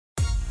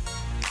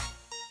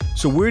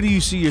So where do you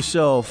see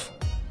yourself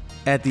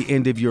at the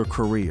end of your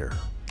career?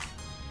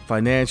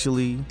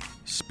 Financially,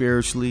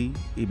 spiritually,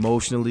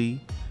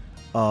 emotionally,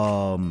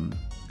 the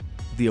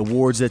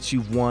awards that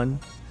you've won?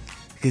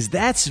 Because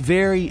that's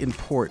very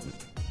important.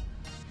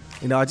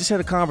 You know, I just had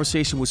a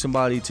conversation with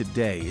somebody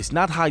today. It's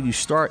not how you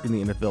start in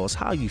the NFL, it's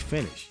how you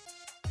finish.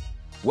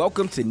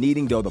 Welcome to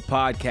Kneading Dough, the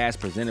podcast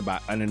presented by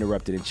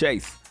Uninterrupted and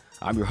Chase.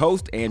 I'm your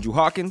host, Andrew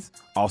Hawkins,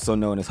 also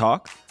known as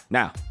Hawk.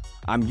 Now,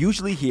 I'm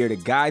usually here to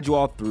guide you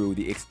all through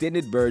the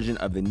extended version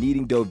of the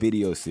Kneading Dough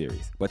video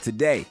series. But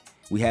today,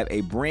 we have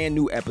a brand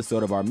new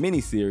episode of our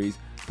mini-series,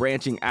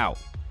 Branching Out.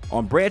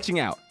 On Branching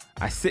Out,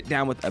 I sit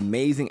down with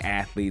amazing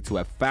athletes who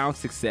have found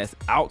success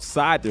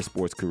outside their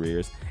sports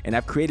careers and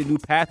have created new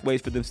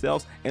pathways for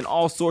themselves in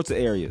all sorts of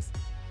areas.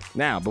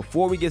 Now,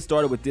 before we get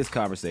started with this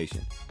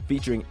conversation,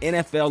 featuring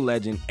NFL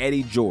legend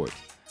Eddie George,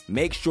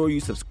 make sure you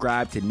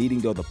subscribe to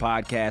Kneading Dough the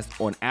podcast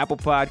on Apple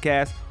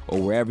Podcasts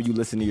or wherever you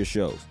listen to your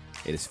shows.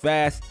 It is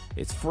fast,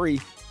 it's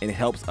free, and it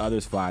helps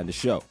others find the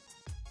show.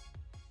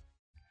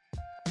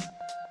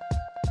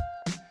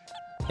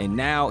 And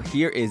now,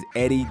 here is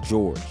Eddie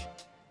George.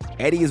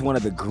 Eddie is one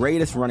of the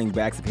greatest running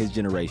backs of his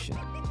generation.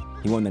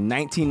 He won the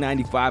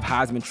 1995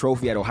 Heisman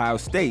Trophy at Ohio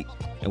State,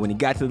 and when he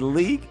got to the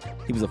league,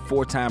 he was a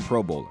 4-time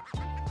Pro Bowler.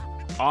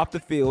 Off the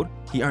field,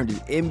 he earned his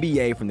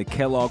MBA from the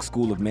Kellogg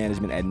School of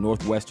Management at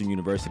Northwestern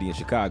University in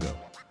Chicago.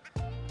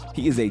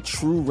 He is a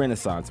true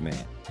Renaissance man.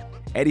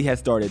 Eddie has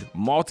started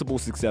multiple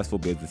successful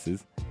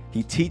businesses.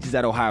 He teaches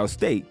at Ohio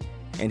State,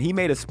 and he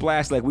made a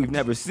splash like we've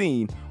never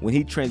seen when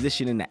he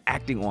transitioned into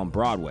acting on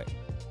Broadway.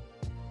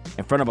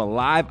 In front of a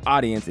live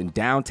audience in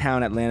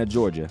downtown Atlanta,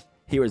 Georgia,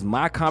 here is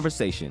my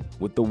conversation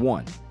with the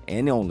one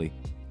and only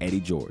Eddie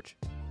George.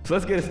 So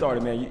let's get it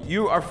started, man.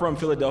 You are from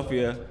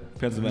Philadelphia,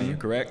 Pennsylvania,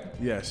 correct?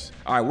 Yes.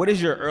 All right, what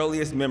is your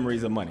earliest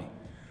memories of money?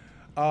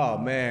 Oh,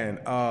 man.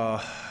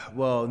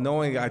 Well,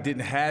 knowing I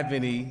didn't have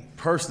any,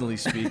 personally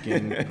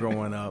speaking,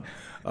 growing up,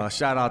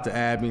 shout out to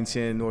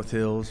Abington, North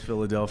Hills,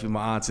 Philadelphia.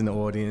 My aunt's in the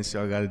audience,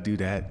 so I got to do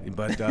that.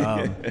 But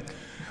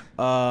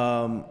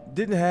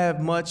didn't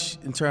have much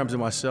in terms of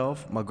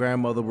myself. My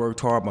grandmother worked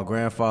hard. My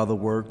grandfather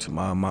worked.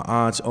 My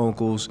aunts,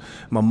 uncles,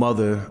 my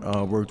mother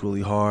worked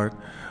really hard.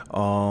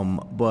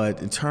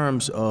 But in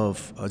terms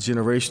of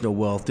generational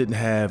wealth, didn't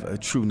have a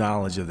true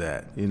knowledge of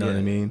that. You know what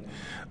I mean?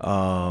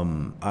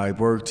 I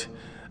worked,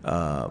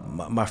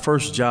 my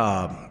first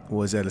job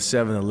was at a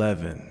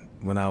 7-Eleven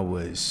when I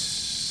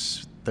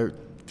was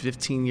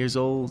 15 years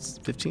old,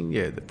 14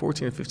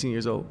 or 15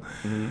 years old.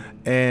 Mm-hmm.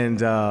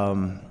 And,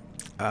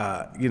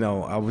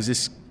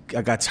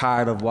 I got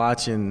tired of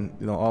watching,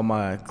 all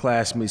my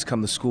classmates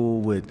come to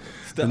school with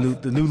the new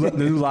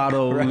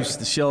Lottos, right.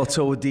 The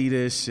shell-toe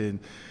Adidas,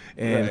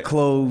 and right.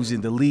 Clothes,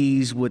 and the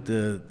Lees with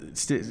the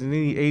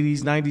 80s,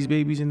 90s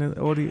babies in the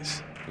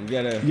audience.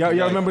 Y'all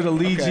remember the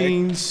Lee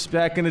jeans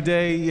back in the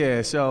day?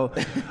 Yeah, so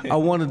I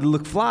wanted to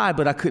look fly,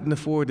 but I couldn't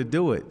afford to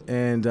do it.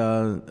 And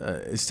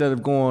instead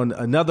of going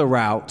another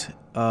route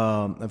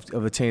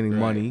of attaining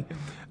money,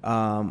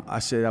 I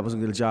said I was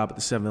going to get a job at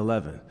the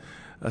 7-Eleven.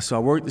 So I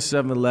worked at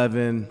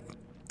 7-Eleven,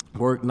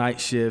 worked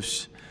night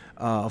shifts.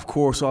 Of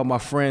course, all my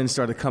friends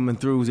started coming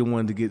through and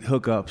wanted to get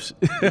hookups.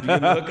 Did you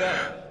get a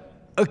hookup?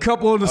 A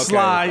couple on the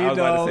slide, I was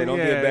about to say, don't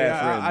be a bad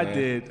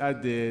friend, I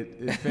did.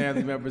 And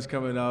family members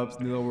coming up,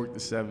 knew I worked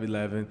at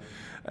 7-Eleven.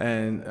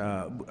 And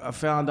I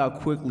found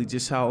out quickly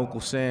just how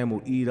Uncle Sam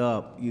will eat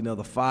up, the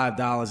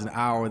 $5 an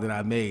hour that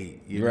I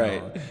made,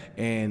 right. know.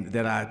 And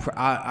that I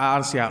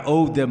honestly, I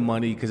owed them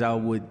money because I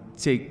would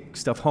take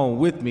stuff home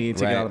with me and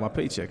take it out of my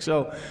paycheck.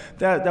 So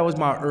that was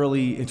my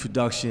early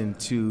introduction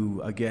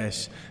to, I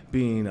guess,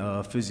 being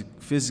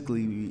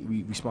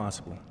physically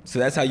responsible. So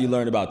that's how you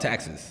learned about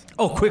taxes?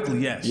 Oh, quickly,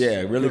 yes.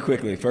 Yeah, really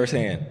quickly,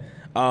 firsthand.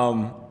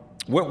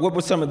 What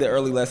were some of the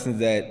early lessons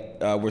that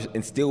were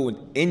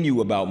instilled in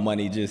you about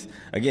money? Just,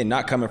 again,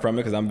 not coming from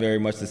it, because I'm very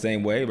much the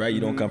same way, right?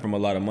 You don't come from a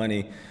lot of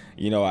money.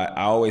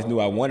 I always knew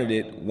I wanted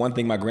it. One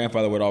thing my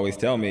grandfather would always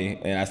tell me,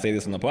 and I say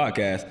this on the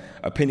podcast,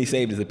 a penny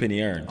saved is a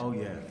penny earned. Oh,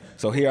 yeah.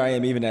 So here I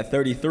am, even at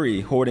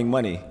 33, hoarding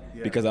money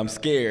because I'm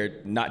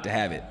scared not to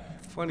have it.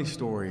 Funny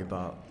story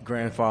about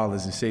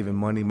grandfathers and saving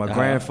money. My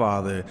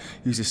grandfather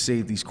used to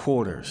save these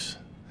quarters.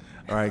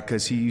 All right,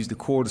 because he used the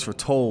quarters for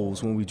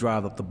tolls when we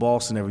drive up to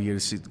Boston every year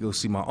to go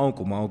see my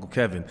uncle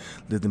Kevin,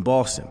 lived in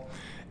Boston.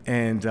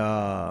 And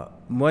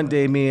one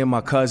day, me and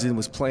my cousin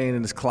was playing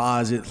in his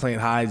closet, playing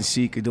hide and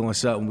seek or doing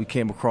something. We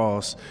came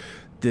across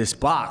this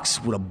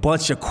box with a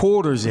bunch of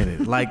quarters in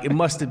it. Like, it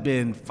must have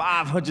been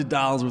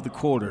 $500 worth of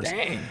quarters.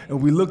 Dang. And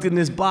we looked in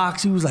this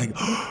box. He was like,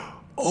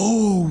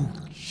 oh,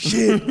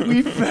 shit,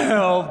 we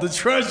found the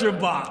treasure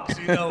box,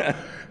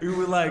 We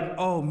were like,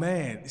 oh,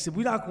 man. He said,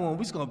 we're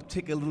just going to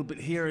take a little bit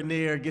here and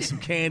there, get some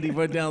candy,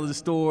 run down to the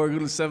store, go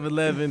to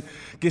 7-Eleven,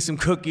 get some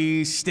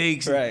cookies,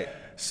 steaks. Right.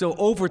 So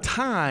over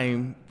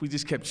time, we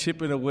just kept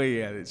chipping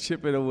away at it.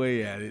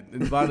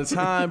 And by the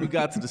time we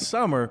got to the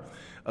summer,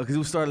 because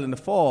it started in the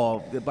fall,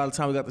 by the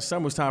time we got to the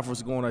summer, it was time for us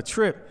to go on our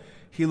trip.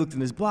 He looked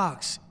in his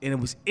box, and it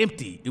was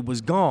empty. It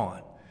was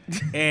gone.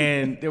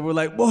 And they were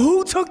like, well,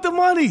 who took the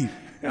money?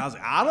 I was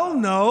like, I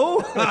don't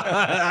know.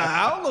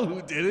 I don't know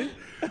who did it.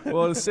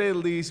 Well, to say the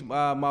least,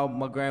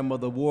 my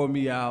grandmother wore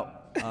me out.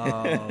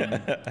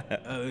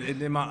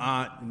 And then my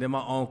aunt, and then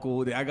my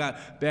uncle. I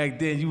got back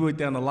then. You went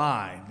down the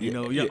line,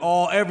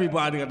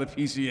 everybody got a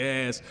piece of your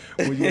ass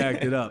when you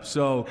acted up.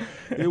 So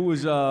it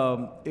was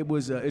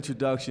an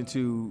introduction to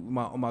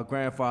my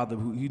grandfather,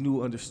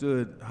 who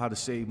understood how to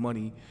save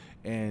money,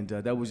 and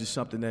that was just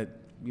something that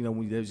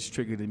that just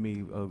triggered in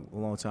me a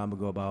long time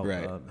ago about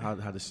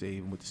how to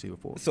save and what to save it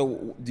for.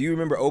 So do you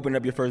remember opening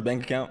up your first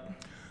bank account?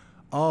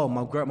 Oh,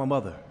 my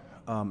mother.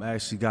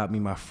 Actually got me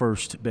my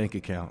first bank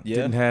account. Yeah.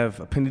 Didn't have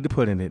a penny to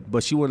put in it,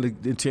 but she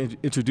wanted to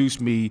introduce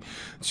me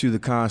to the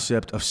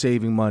concept of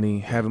saving money,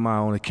 having my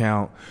own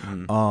account.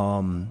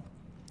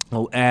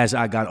 As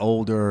I got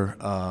older,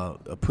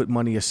 put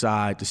money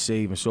aside to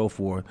save and so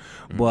forth,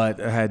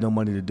 but I had no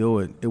money to do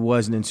it. It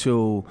wasn't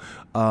until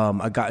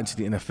I got into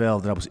the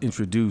NFL that I was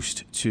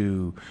introduced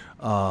to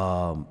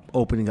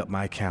opening up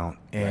my account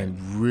and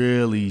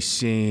really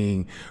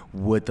seeing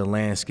what the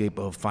landscape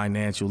of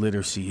financial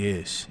literacy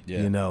is.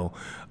 Yeah.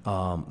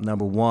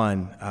 Number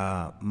one,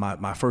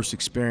 my first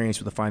experience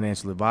with a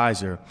financial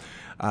advisor,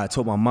 I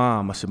told my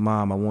mom, I said,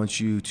 Mom, I want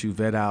you to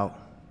vet out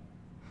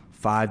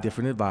 5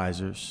 different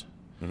advisors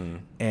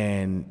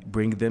and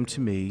bring them to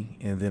me,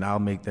 and then I'll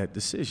make that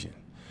decision.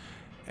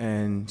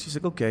 And she's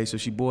like, okay. So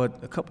she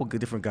bought a couple of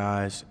different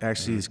guys.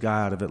 Actually, this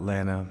guy out of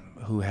Atlanta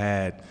who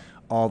had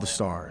all the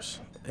stars,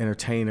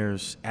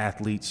 entertainers,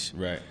 athletes.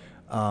 Right.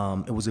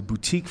 It was a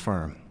boutique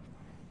firm.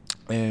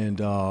 And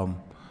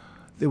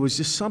there was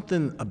just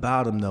something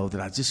about him, though,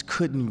 that I just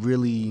couldn't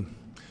really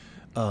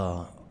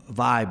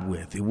vibe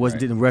with. It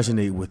didn't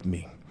resonate with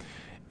me.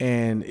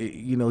 And,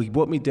 he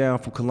brought me down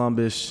from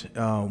Columbus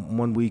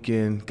one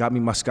weekend, got me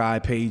my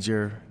Sky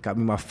pager, got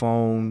me my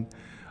phone,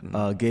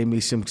 gave me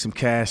some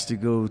cash to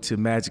go to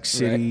Magic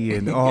City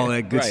and all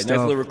that good stuff. Nice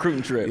little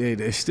recruiting trip. Yeah,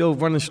 they're still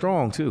running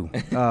strong, too.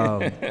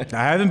 I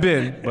haven't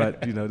been, but,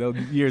 that was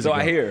years ago. So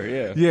I hear,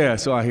 yeah. Yeah,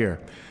 so I hear.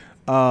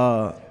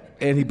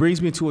 And he brings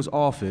me into his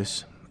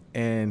office,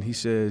 and he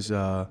says,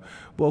 well,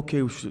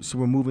 okay, so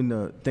we're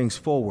moving things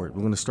forward.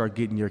 We're going to start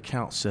getting your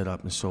account set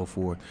up and so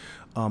forth.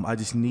 I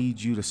just need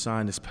you to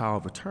sign this power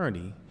of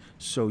attorney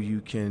so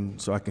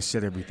I can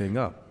set everything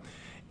up.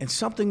 And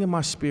something in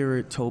my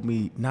spirit told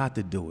me not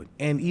to do it.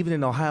 And even in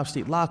the Ohio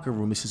State locker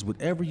room, it says,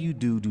 whatever you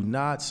do, do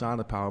not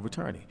sign a power of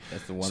attorney.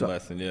 That's the one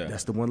lesson, yeah.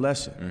 That's the one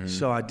lesson.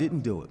 So I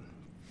didn't do it.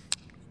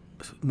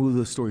 Move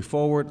the story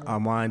forward. I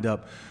wind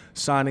up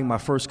signing my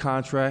first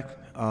contract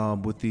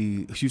with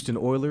the Houston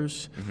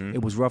Oilers.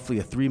 It was roughly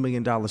a $3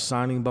 million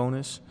signing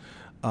bonus.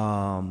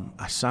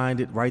 I signed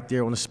it right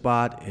there on the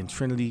spot in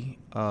Trinity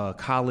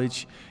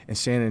College in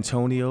San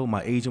Antonio.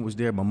 My agent was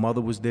there. My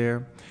mother was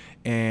there.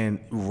 And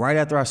right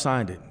after I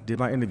signed it, did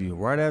my interview.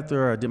 Right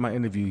after I did my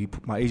interview,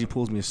 my agent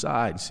pulls me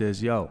aside and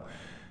says, yo,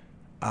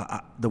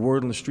 the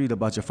word on the street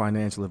about your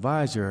financial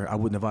advisor, I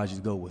wouldn't advise you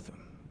to go with him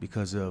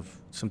because of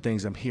some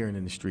things I'm hearing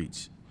in the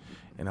streets.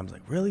 And I'm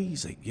like, really?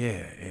 He's like,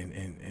 yeah.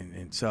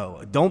 And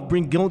so don't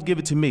give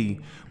it to me,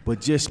 but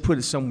just put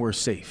it somewhere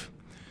safe.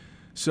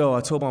 So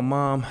I told my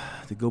mom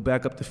to go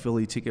back up to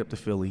Philly, take it up to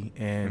Philly,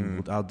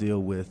 and I'll deal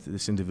with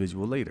this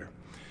individual later.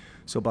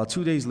 So about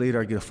 2 days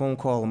later, I get a phone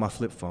call on my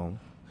flip phone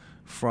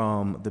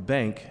from the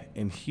bank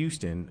in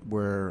Houston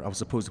where I was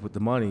supposed to put the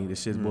money. They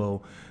said,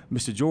 well,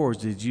 Mr. George,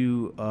 did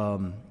you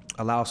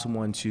allow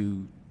someone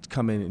to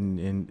come in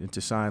and to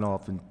sign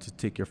off and to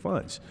take your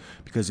funds?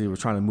 Because they were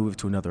trying to move it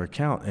to another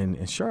account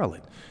in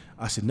Charlotte.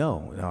 I said,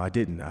 no, I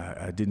didn't.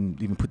 I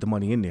didn't even put the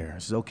money in there. I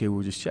said, okay,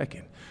 we're just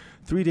checking.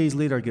 3 days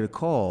later, I get a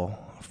call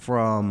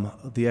from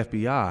the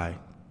FBI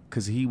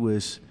because he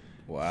was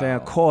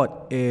found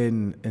caught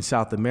in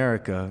South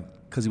America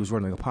because he was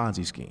running a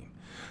Ponzi scheme.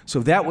 So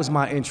that was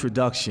my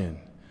introduction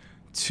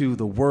to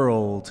the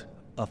world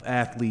of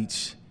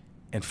athletes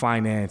and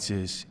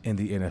finances in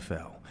the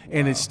NFL.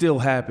 And it still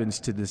happens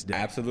to this day.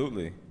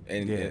 Absolutely.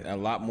 And a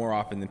lot more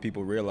often than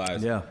people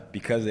realize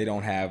because they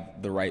don't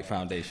have the right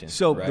foundation.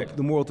 So right?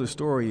 the moral to the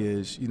story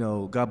is,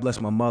 God bless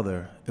my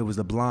mother, it was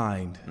the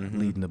blind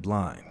leading the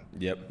blind.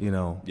 Yep.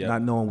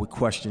 Not knowing what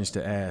questions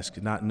to ask,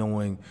 not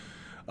knowing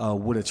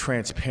what a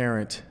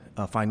transparent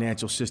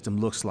financial system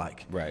looks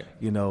like. Right.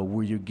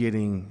 Where you're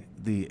getting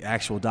the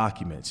actual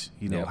documents,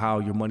 how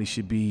your money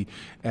should be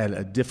at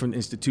a different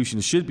institution.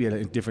 It should be at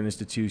a different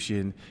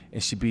institution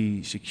and should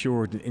be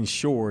secured and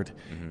insured.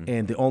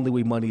 And the only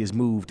way money is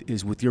moved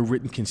is with your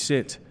written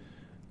consent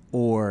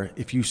or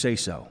if you say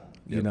so.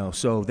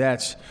 So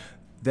that's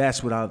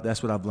what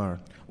I've learned.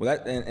 Well,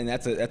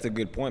 that's a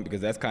good point because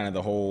that's kind of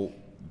the whole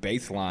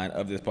baseline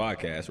of this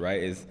podcast,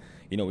 right? Is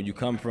when you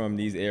come from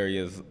these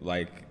areas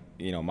like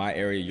my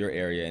area, your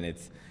area, and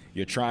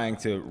you're trying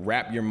to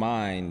wrap your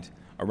mind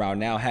around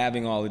now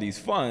having all of these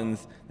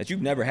funds that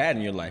you've never had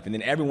in your life, and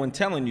then everyone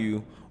telling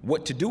you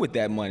what to do with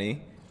that money.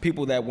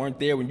 People that weren't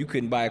there when you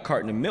couldn't buy a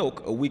carton of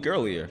milk a week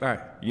earlier. Right.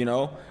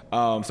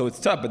 So it's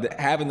tough, but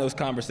having those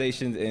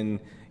conversations and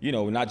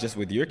not just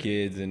with your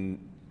kids and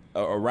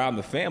around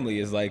the family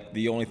is like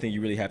the only thing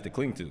you really have to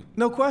cling to.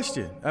 No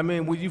question. I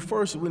mean, when you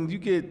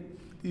get,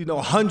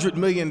 $100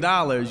 million,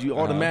 you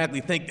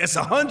automatically think that's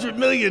 $100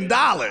 million.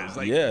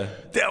 Like, yeah.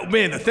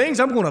 Man, the things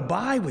I'm going to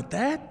buy with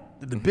that,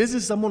 the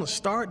business I'm going to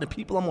start, the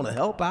people I'm going to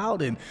help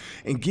out and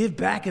give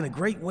back in a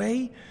great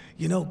way,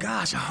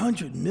 gosh,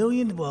 $100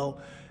 million.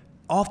 Well,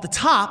 off the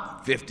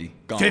top, 50.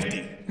 Gone.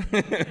 50.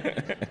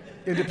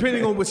 And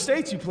depending on which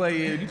states you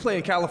play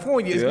in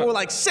California, it's more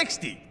like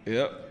 60.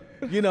 Yep.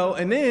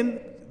 And then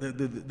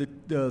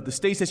the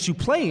states that you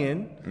play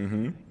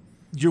in,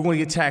 you're going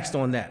to get taxed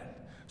on that.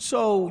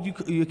 So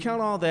you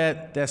count all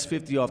that, that's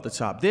 50 off the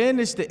top. Then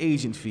it's the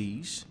agent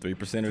fees.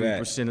 3% of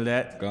that. 3% of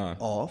that gone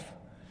off.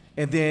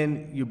 And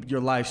then your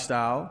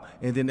lifestyle,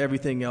 and then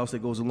everything else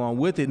that goes along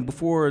with it. And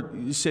before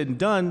it's said and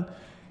done,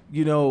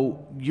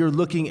 you're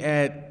looking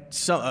at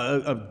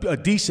a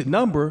decent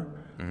number.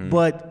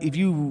 But if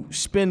you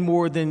spend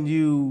more than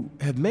you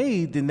have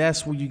made, then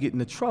that's where you get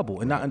into trouble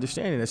and not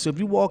understanding that. So if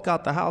you walk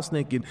out the house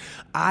thinking,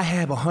 I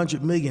have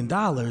 $100 million,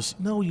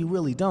 no, you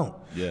really don't.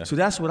 Yeah. So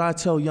that's what I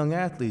tell young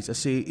athletes. I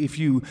say, if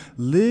you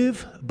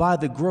live by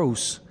the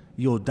gross,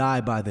 you'll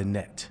die by the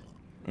net.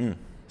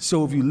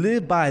 So if you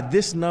live by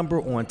this number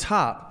on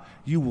top,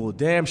 you will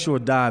damn sure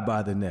die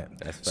by the net.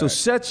 That's so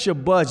set your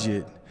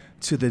budget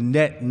to the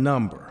net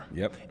number.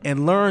 Yep.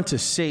 And learn to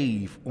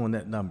save on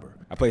that number.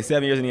 I played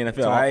 7 years in the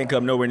NFL. I ain't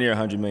come nowhere near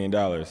 $100 million.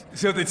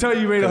 So if they tell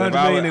you made $100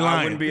 million, they lying.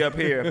 I wouldn't be up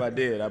here if I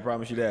did. I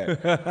promise you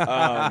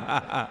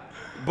that.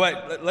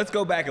 But let's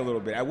go back a little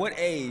bit. At what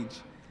age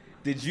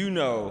did you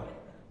know,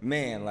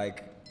 man,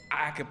 like,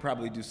 I could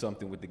probably do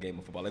something with the game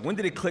of football? Like, when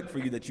did it click for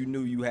you that you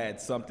knew you had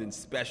something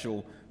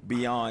special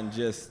beyond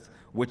just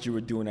what you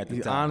were doing at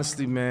the time?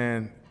 Honestly,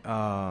 man,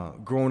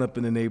 growing up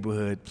in the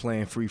neighborhood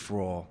playing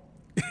free-for-all.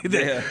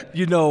 Yeah.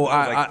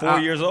 I 4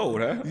 years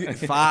old, huh?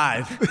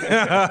 5.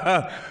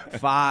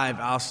 5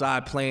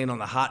 outside playing on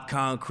the hot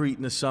concrete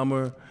in the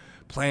summer,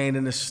 playing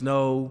in the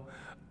snow.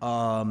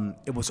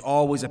 It was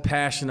always a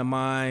passion of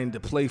mine to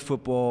play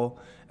football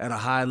at a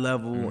high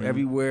level.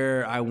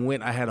 Everywhere I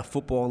went, I had a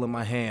football in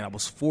my hand. I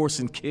was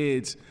forcing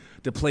kids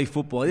to play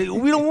football. We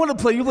don't want to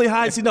play. You play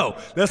hide and seek. No,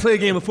 let's play a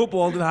game of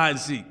football and then hide and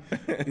seek.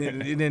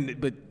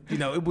 But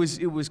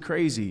it was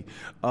crazy.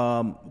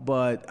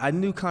 But I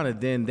knew kind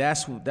of then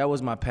that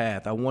was my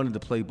path. I wanted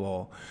to play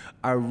ball.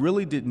 I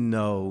really didn't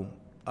know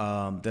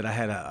that I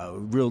had a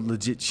real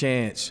legit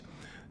chance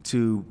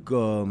to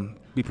go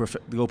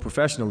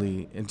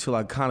professionally until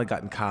I kind of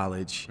got in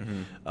college.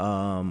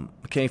 I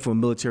came from a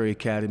military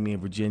academy in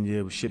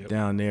Virginia. Was shipped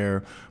down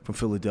there from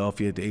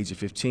Philadelphia at the age of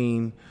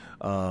 15.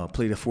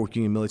 Played at Fort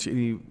Union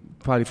Military.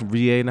 Probably from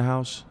VA in the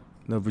house?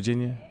 No,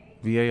 Virginia?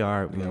 VA,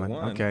 all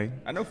right. Okay.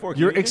 I know Fort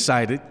You're Union.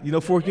 excited. You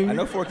know Fort Union?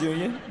 I know Fort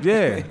Union.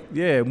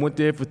 Yeah. Went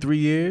there for 3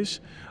 years.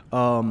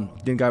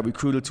 Then got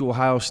recruited to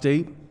Ohio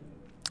State.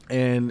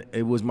 And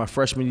it was my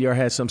freshman year. I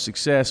had some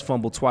success,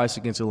 fumbled twice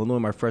against Illinois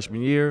my freshman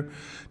year.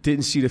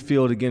 Didn't see the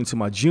field again until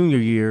my junior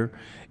year.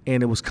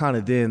 And it was kind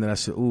of then that I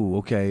said, ooh,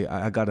 okay,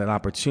 I got an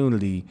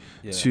opportunity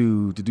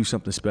to do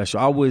something special.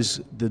 I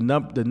was the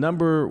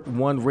number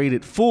 1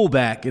 rated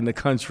fullback in the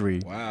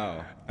country.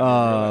 Wow. I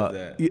didn't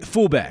realize that.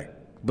 Fullback.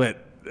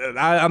 But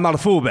I'm not a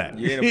fullback.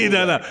 You ain't a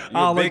fullback. No.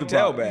 You're a big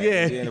tailback.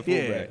 Yeah. You ain't a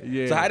fullback.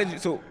 Yeah.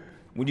 So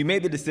when you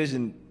made the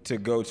decision to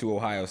go to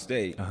Ohio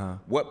State,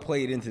 what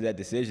played into that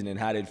decision, and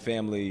how did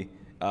family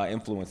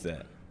influence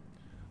that?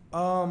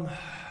 When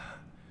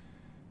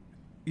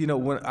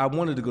I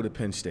wanted to go to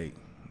Penn State,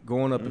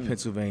 growing up in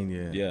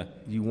Pennsylvania,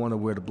 you want to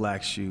wear the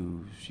black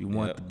shoes, you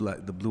want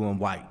the blue and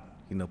white,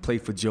 play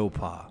for Joe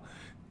Pa.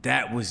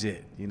 That was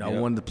it. I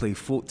wanted to play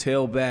full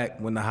tailback,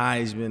 win the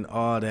Heisman,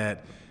 all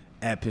that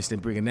at Penn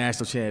State, bring a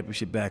national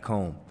championship back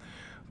home.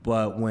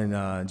 But when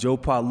Joe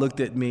Pa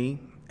looked at me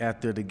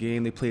after the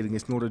game they played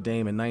against Notre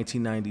Dame in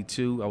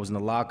 1992, I was in the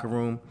locker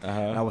room.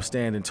 And I was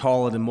standing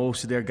taller than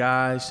most of their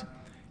guys.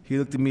 He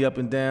looked at me up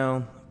and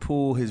down,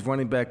 pulled his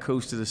running back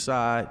coach to the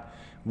side,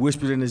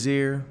 whispered in his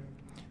ear.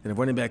 And the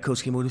running back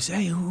coach came over and said,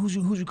 hey, who's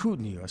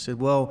recruiting you? I said,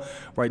 well,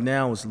 right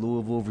now it's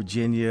Louisville,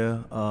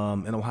 Virginia,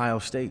 and Ohio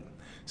State.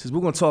 He says,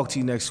 we're going to talk to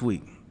you next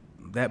week.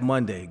 That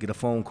Monday, get a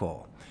phone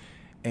call.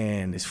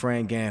 And it's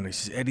Frank Ganner. He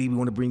says, Eddie, we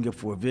want to bring you up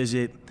for a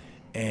visit.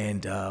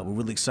 And we're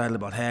really excited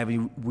about having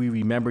you. We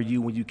remember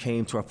you when you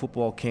came to our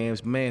football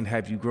camps. Man,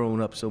 have you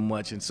grown up so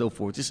much and so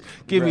forth. Just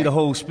give me the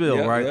whole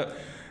spiel, right? Yep.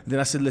 Then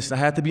I said, listen, I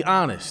have to be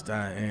honest.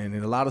 And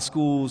a lot of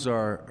schools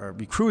are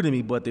recruiting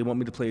me, but they want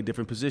me to play a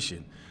different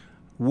position.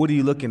 What are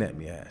you looking at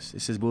me as?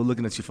 It says, we're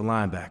looking at you for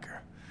linebacker.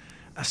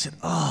 I said,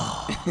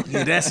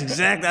 that's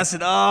exactly. I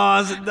said,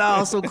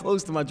 no, so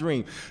close to my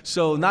dream.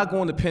 So not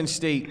going to Penn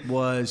State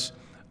was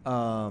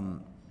a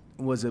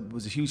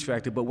huge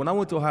factor. But when I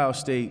went to Ohio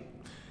State,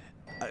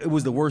 it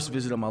was the worst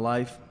visit of my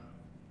life.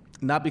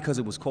 Not because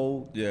it was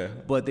cold,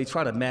 but they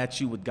try to match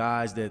you with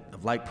guys that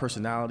have like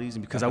personalities.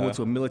 And because I went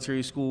to a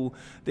military school,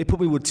 they put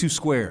me with 2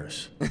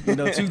 squares.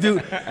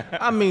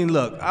 I mean,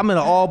 look, I'm in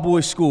an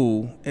all-boys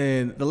school,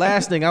 and the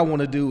last thing I want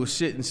to do is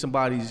sit in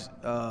somebody's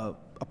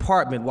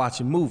apartment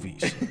watching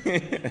movies.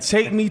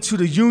 Take me to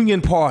the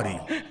Union Party.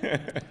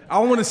 I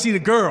want to see the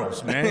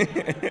girls, man.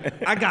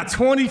 I got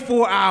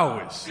 24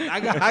 hours. I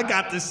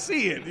got to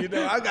see it. You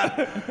know, I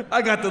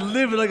got to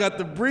live it. I got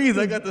to breathe.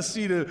 I got to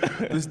see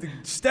the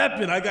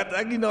stepping. I got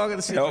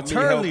to see the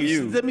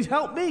turleys. Let me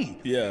help me.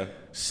 Yeah.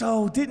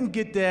 So didn't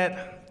get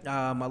that.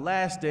 My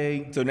last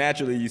day. So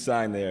naturally you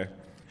signed there.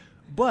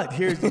 But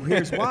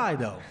here's why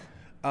though.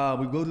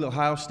 We go to the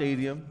Ohio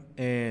Stadium,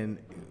 and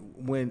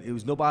when it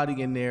was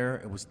nobody in there,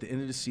 it was the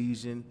end of the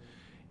season,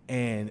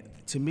 and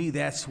to me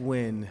that's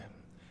when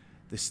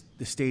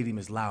the stadium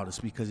is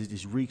loudest, because it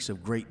just reeks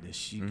of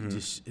greatness. You can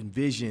just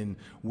envision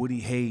Woody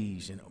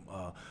Hayes and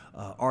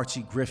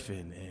Archie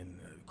Griffin and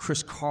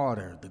Chris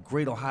Carter, the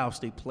great Ohio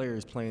State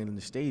players playing in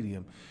the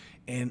stadium.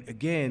 And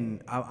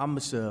again, I'm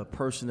just a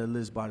person that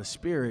lives by the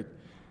Spirit.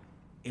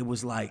 It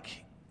was like,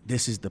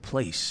 this is the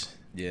place.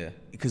 Yeah.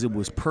 Because it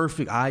was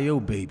perfect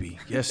I.O., baby.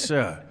 Yes,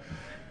 sir.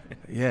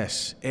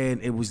 Yes.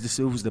 And it was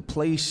the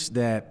place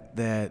that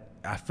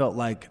I felt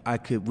like I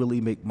could really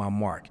make my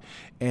mark.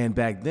 And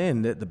back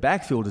then, the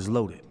backfield is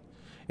loaded.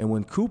 And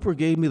when Cooper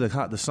gave me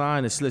the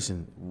sign that said,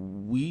 listen,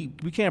 we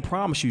can't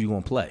promise you're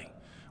going to play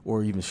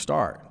or even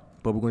start,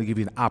 but we're going to give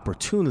you an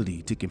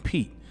opportunity to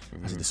compete.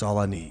 I said, that's all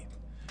I need.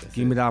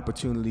 Give me the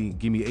opportunity.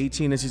 Give me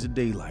 18 inches of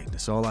daylight.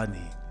 That's all I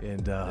need.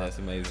 And that's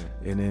amazing.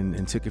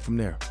 And took it from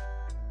there.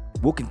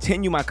 We'll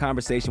continue my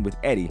conversation with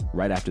Eddie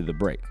right after the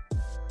break.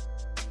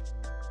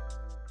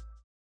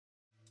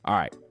 All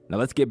right, now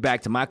let's get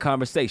back to my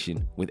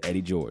conversation with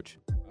Eddie George.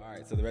 All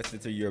right, so the rest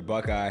of the you're a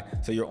Buckeye.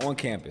 So you're on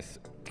campus.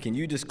 Can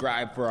you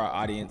describe for our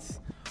audience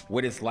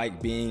what it's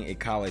like being a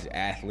college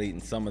athlete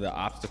and some of the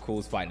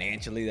obstacles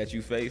financially that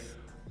you face?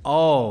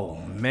 Oh,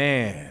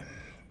 man.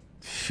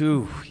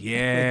 Phew,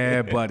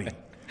 yeah, buddy.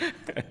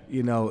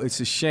 You know, it's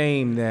a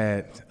shame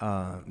that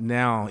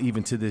now,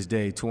 even to this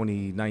day,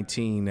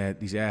 2019, that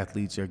these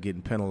athletes are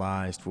getting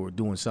penalized for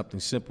doing something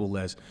simple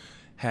as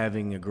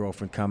having a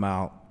girlfriend come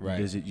out,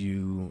 visit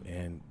you,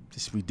 and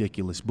just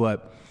ridiculous.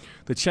 But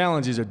the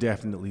challenges are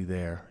definitely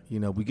there. You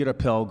know, we get a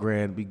Pell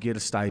Grant, we get a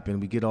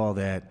stipend, we get all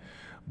that,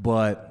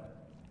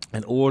 but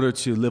in order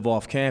to live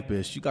off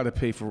campus, you got to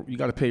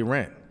pay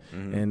rent.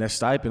 And that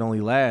stipend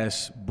only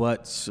lasts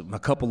but a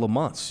couple of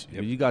months.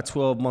 Yep. You got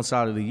 12 months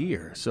out of the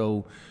year.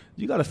 So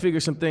you got to figure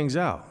some things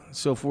out.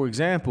 So, for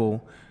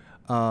example,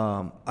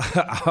 I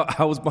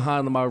was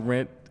behind on my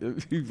rent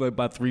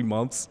by 3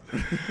 months.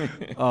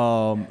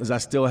 As I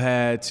still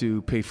had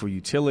to pay for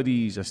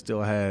utilities. I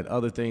still had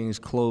other things,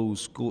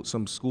 clothes,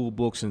 some school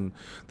books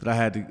that I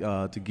had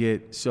to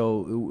get.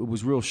 So it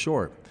was real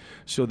short.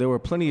 So there were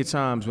plenty of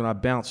times when I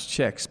bounced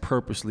checks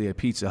purposely at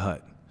Pizza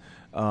Hut.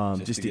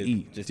 Just to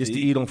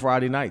eat on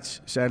Friday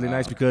nights, Saturday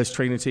nights, because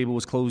training table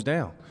was closed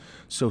down.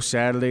 So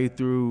Saturday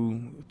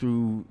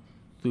through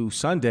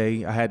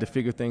Sunday, I had to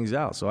figure things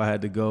out. So I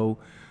had to go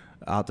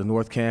out the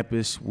North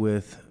Campus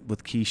with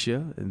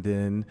Keisha, and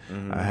then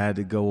I had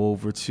to go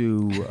over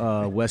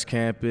to West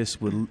Campus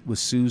with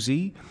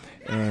Susie,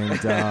 and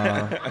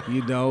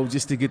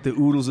just to get the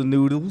oodles and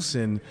noodles,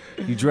 and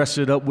you dress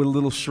it up with a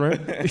little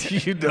shrimp, and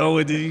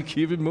then you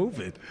keep it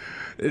moving.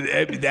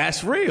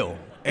 That's real.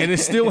 And it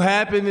still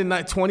happened in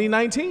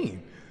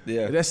 2019.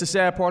 Yeah. That's the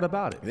sad part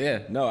about it. Yeah.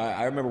 No,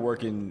 I remember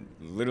working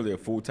literally a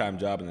full-time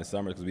job in the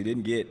summer because we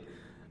didn't get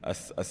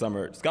a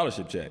summer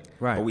scholarship check.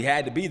 Right. But we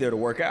had to be there to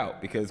work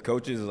out because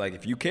coaches is like,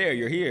 if you care,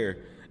 you're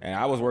here. And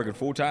I was working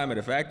full-time at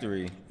a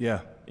factory.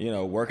 Yeah.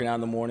 Working out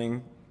in the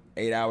morning,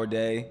 8-hour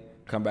day,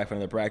 come back for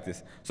another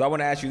practice. So I want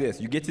to ask you this.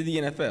 You get to the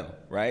NFL,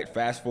 right?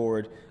 Fast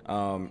forward,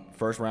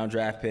 first-round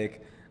draft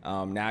pick.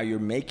 Now you're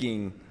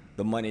making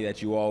the money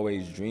that you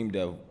always dreamed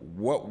of.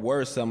 What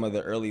were some of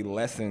the early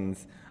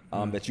lessons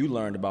that you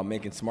learned about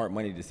making smart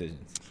money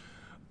decisions?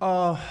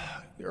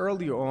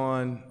 Earlier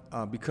on,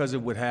 because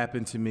of what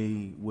happened to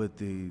me with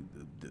the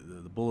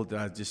bullet that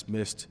I just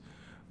missed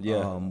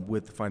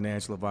with the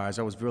financial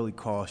advisor, I was really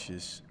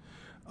cautious.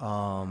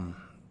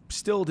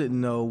 Still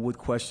didn't know what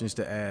questions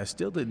to ask.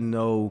 Still didn't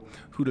know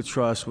who to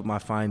trust with my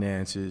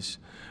finances.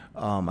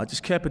 I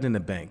just kept it in the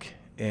bank.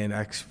 And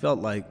I felt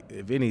like,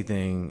 if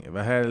anything, if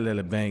I had it at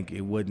a bank, it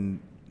would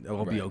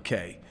be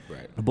okay.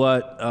 Right.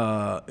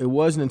 But it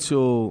wasn't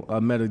until I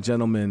met a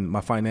gentleman,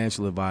 my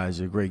financial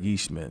advisor, Greg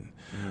Eastman,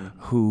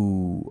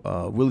 who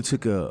really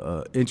took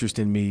an interest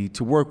in me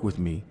to work with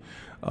me.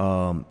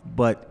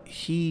 But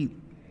he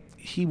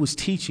was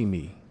teaching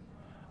me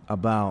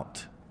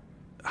about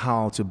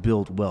how to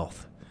build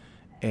wealth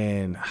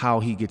and how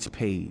he gets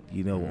paid,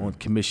 on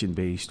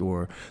commission-based,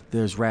 or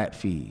there's rat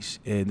fees,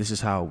 and this is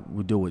how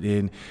we do it.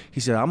 And he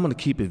said, I'm going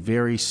to keep it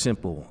very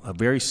simple, a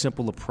very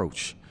simple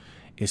approach.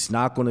 It's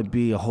not going to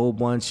be a whole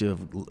bunch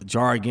of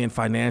jargon,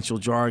 financial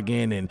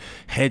jargon, and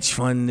hedge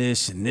fund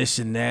this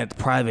and that,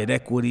 private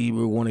equity.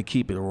 We're going to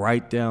keep it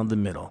right down the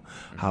middle.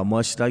 How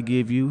much did I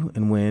give you,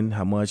 and when?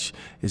 How much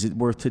is it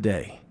worth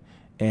today?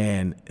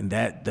 And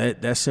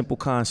that simple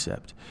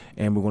concept,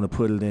 and we're going to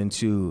put it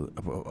into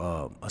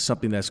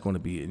something that's going to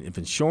be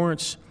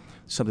insurance,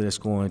 something that's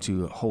going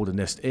to hold a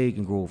nest egg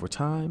and grow over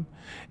time,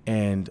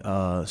 and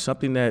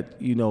something that,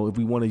 if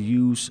we want to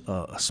use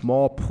a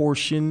small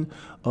portion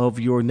of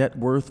your net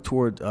worth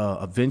toward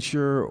a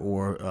venture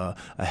or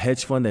a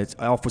hedge fund that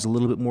offers a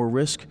little bit more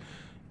risk,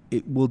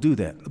 it will do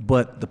that.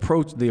 But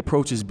the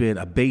approach has been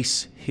a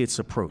base hits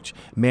approach.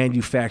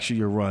 Manufacture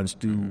your runs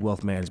through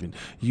wealth management.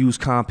 Use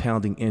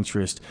compounding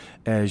interest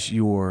as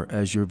your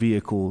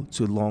vehicle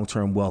to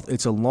long-term wealth.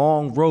 It's a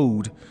long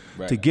road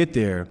to get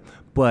there,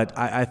 but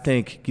I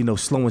think,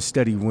 slow and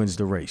steady wins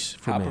the race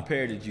for me. How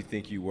prepared did you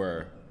think you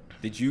were?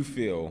 Did you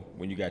feel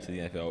when you got to the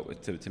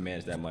NFL to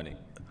manage that money?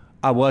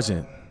 I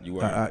wasn't. You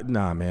weren't?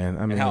 Nah, man.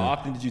 And how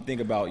often did you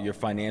think about your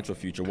financial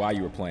future while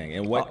you were playing?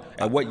 And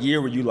at what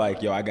year were you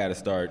like, I got to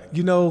start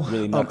really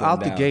knuckling out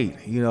down? the gate,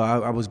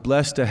 I was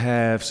blessed to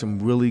have some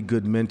really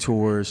good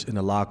mentors in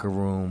the locker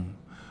room,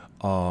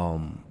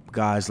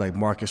 guys like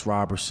Marcus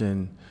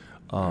Robertson,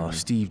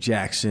 Steve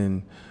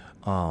Jackson,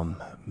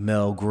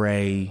 Mel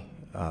Gray.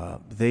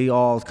 They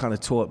all kind of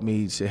taught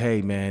me, say,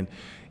 hey, man,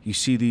 you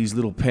see these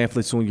little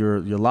pamphlets on your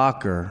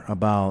locker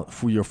about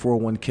for your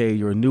 401k,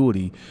 your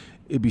annuity.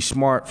 It'd be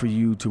smart for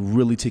you to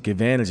really take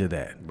advantage of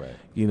that,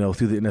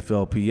 through the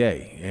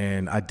NFLPA.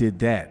 And I did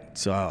that.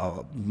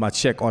 So my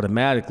check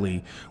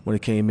automatically, when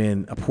it came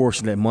in, a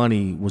portion of that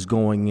money was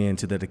going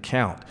into that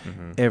account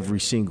every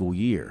single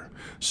year.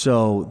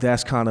 So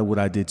that's kind of what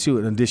I did too,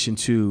 in addition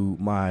to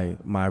my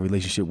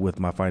relationship with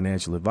my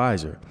financial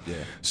advisor. Yeah.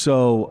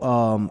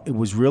 So it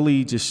was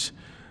really just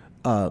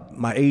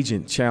my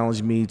agent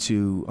challenged me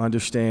to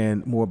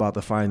understand more about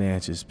the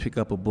finances, pick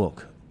up a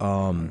book.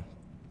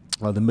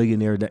 The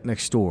Millionaire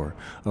Next Door,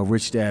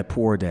 Rich Dad,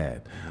 Poor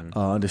Dad,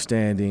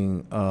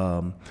 understanding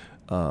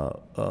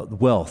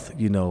wealth,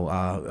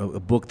 a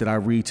book that I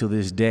read to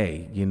this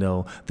day,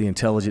 The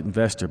Intelligent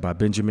Investor by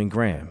Benjamin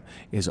Graham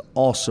is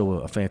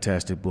also a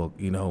fantastic book.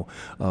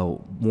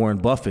 Warren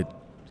Buffett,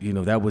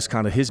 that was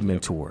kind of his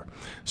mentor.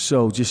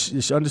 So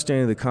just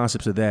understanding the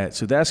concepts of that.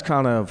 So that's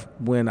kind of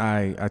when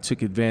I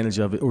took advantage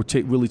of it, or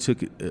really took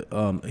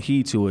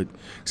heed to it,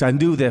 because I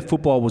knew that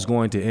football was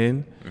going to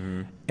end,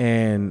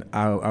 and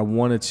I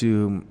wanted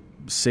to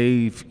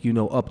save,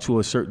 up to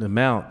a certain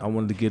amount. I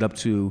wanted to get up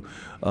to,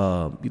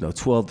 $10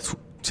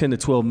 to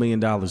 $12 million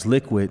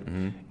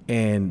liquid,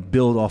 and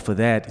build off of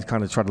that and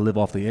kind of try to live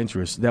off the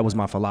interest. That was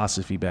my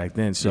philosophy back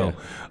then. So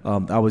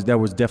that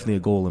was definitely a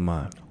goal in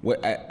mind.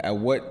 At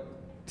what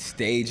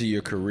stage of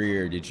your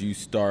career did you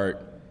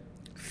start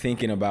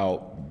thinking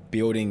about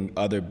building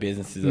other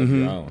businesses of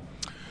your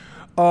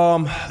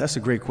own? That's a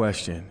great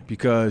question,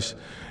 because,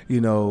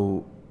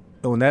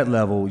 on that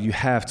level, you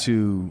have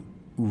to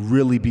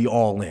really be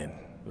all in.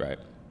 Right.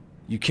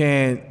 You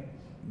can't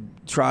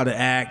try to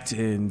act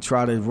and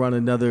try to run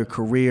another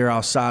career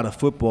outside of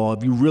football.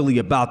 If you're really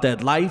about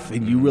that life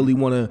and you really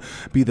want to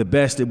be the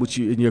best at what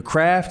in your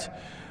craft,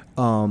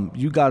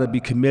 you got to be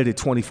committed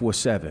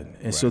 24/7.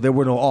 And so there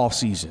were no off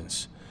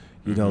seasons.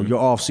 Your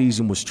off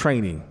season was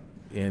training,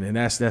 and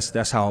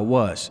that's how it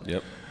was.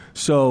 Yep.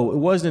 So it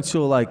wasn't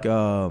until like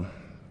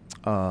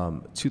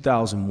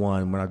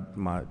 2001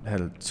 when I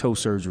had a toe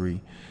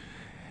surgery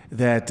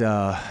that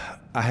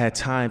I had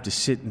time to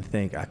sit and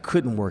think. I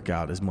couldn't work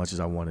out as much as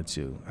I wanted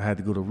to. I had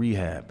to go to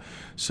rehab.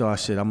 So I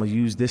said, I'm going to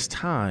use this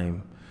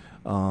time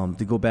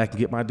to go back and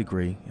get my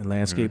degree in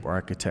landscape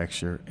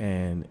architecture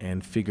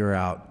and figure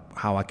out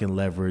how I can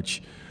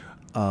leverage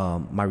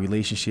my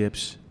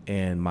relationships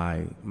and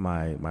my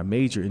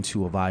major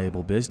into a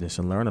viable business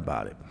and learn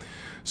about it.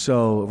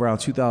 So around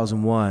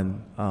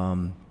 2001,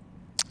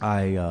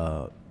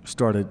 I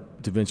started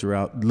to venture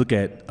out, look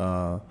at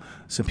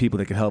some people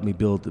that could help me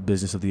build the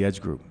business of the Edge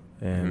Group,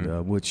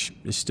 and which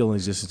is still in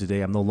existence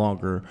today. I'm no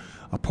longer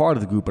a part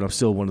of the group, but I'm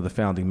still one of the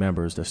founding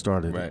members that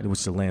started, which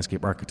is a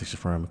landscape architecture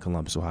firm in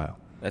Columbus, Ohio.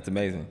 That's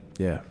amazing.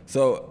 Yeah.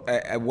 So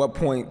at what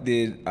point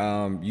did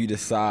you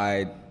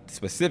decide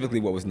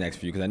specifically what was next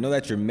for you? Because I know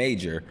that's your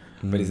major,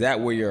 but is that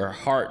where your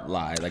heart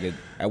lies? Like,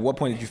 at what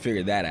point did you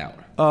figure that out?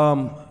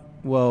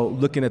 Well,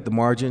 looking at the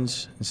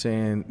margins and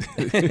saying,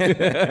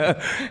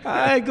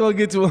 I ain't going to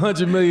get to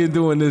 100 million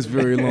doing this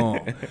very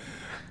long.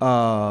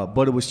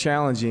 But it was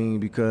challenging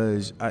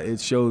because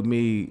it showed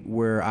me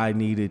where I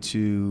needed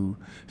to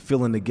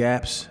fill in the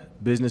gaps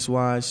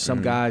business-wise.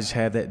 Some guys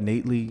have that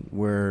innately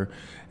where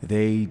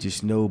they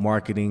just know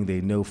marketing, they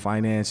know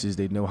finances,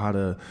 they know how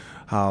to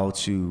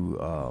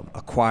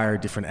acquire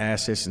different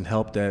assets and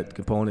help that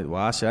component.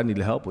 Well, I said I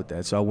needed help with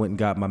that, so I went and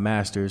got my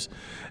master's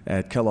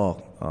at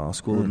Kellogg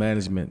School of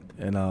Management,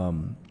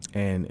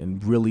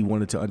 and really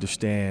wanted to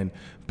understand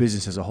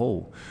business as a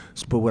whole.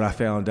 But what I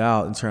found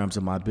out in terms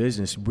of my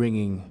business,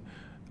 bringing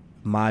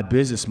my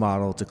business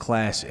model to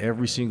class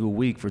every single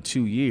week for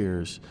 2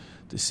 years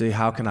to say,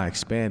 how can I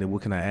expand it?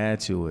 What can I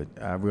add to it?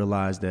 I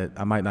realized that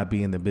I might not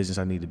be in the business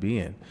I need to be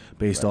in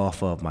based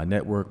off of my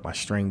network, my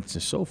strengths,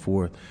 and so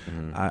forth.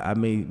 I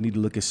may need to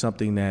look at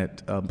something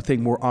that,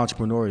 think more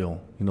entrepreneurial,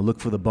 look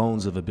for the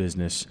bones of a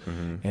business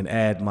and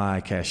add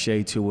my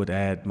cachet to it,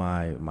 add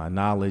my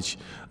knowledge,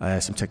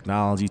 add some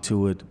technology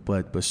to it,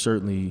 but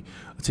certainly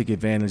take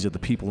advantage of the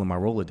people in my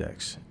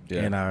Rolodex.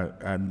 Yeah.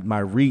 And my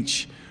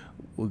reach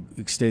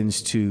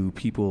extends to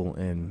people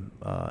in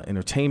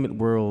entertainment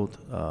world,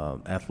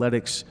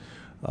 athletics,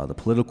 the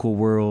political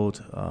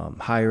world,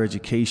 higher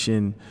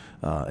education,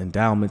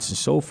 endowments, and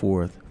so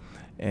forth.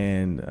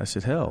 And I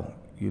said, hell,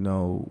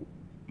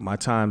 my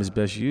time is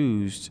best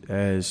used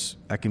as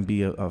I can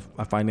be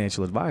a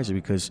financial advisor,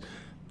 because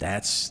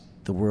that's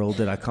the world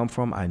that I come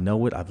from. I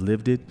know it. I've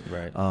lived it.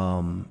 Right.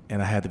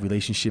 And I had the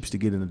relationships to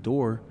get in the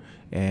door.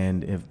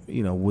 And if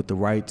with the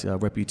right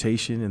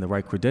reputation and the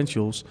right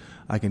credentials,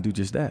 I can do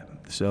just that.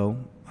 So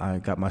I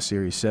got my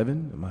Series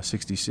 7, my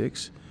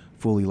 66,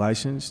 fully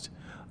licensed,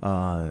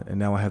 and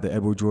now I have the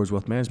Edward George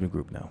Wealth Management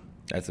Group now.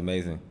 That's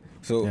amazing.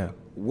 So yeah.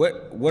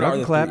 What are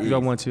the clap 3 if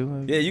y'all want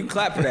to. Yeah, you can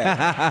clap for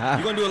that.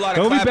 You're gonna do a lot of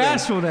Don't clapping. Don't be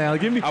bashful now.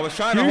 Give me. I was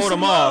trying to hold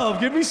them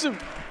off. Give me some.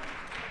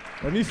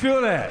 Let me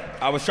feel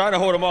that. I was trying to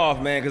hold them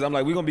off, man, because I'm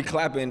like, we're gonna be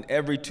clapping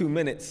every 2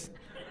 minutes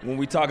when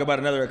we talk about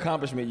another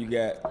accomplishment you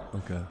got.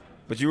 Okay.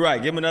 But you're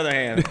right. Give him another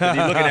hand. 'Cause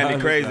he's looking at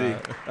me crazy,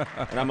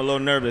 and I'm a little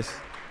nervous.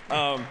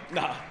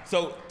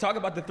 So talk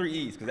about the 3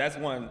 E's, because that's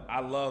one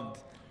I loved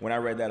when I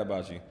read that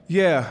about you.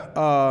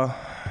 Yeah.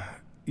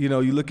 You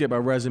look at my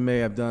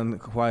resume. I've done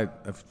quite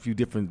a few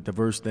different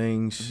diverse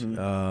things.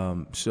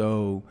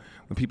 So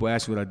when people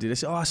ask me what I did, they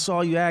say, "Oh, I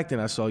saw you acting.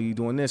 I saw you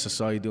doing this. I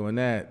saw you doing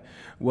that."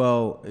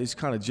 Well, it's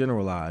kind of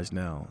generalized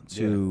now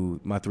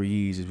to my 3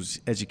 E's. It was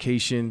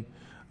education,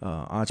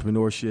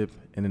 entrepreneurship,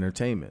 and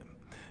entertainment.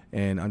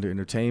 And under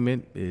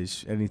entertainment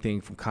is anything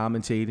from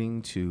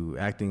commentating to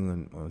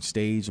acting on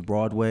stage,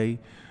 Broadway,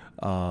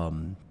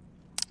 to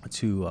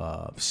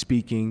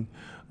speaking,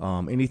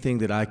 anything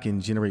that I can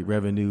generate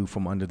revenue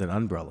from under that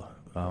umbrella,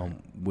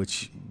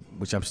 which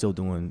I'm still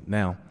doing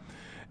now.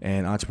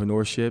 And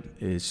entrepreneurship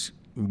is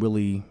I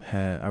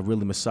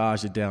really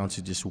massaged it down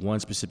to just one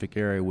specific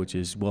area, which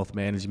is wealth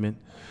management,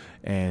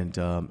 and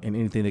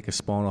anything that can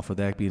spawn off of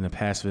that, being a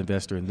passive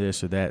investor in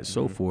this or that,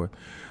 so forth.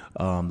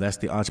 That's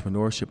the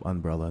entrepreneurship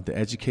umbrella. The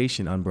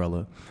education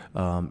umbrella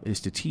is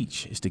to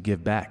teach, is to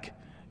give back,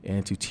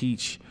 and to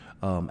teach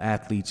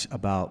athletes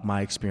about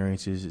my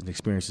experiences and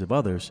experiences of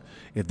others.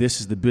 If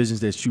this is the business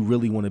that you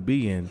really want to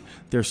be in,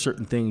 there are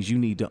certain things you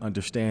need to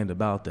understand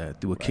about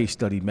that through a case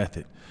study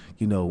method.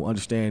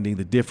 Understanding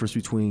the difference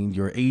between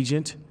your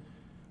agent,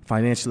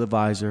 financial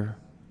advisor,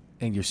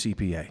 and your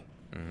CPA.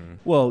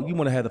 Well, you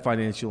want to have the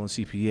financial and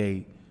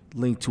CPA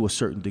linked to a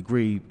certain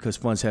degree because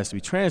funds has to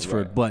be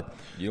transferred, but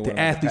the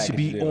athlete should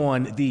be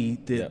on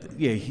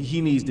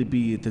he needs to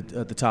be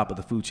at the top of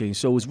the food chain.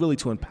 So it's really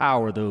to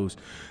empower those.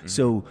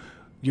 So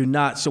you're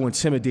not so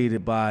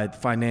intimidated by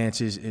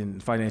finances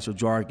and financial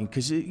jargon,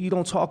 because you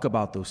don't talk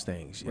about those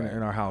things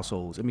in our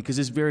households. I mean, because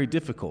it's very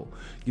difficult.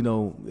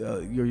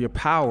 Your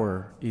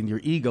power and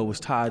your ego is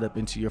tied up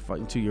into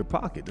your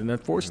pocket, and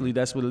unfortunately,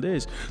 that's what it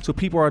is. So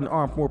people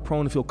are more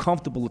prone to feel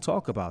comfortable to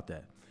talk about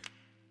that.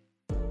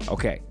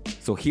 Okay,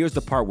 so here's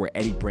the part where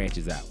Eddie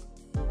branches out.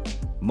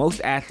 Most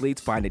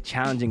athletes find it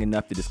challenging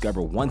enough to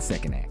discover one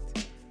second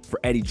act. For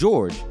Eddie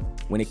George,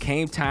 when it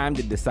came time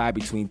to decide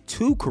between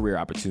 2 career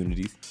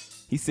opportunities,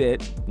 he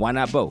said, why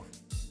not both?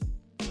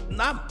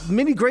 Not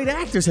many great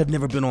actors have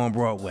never been on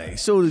Broadway.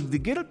 So to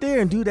get up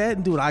there and do that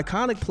and do an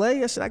iconic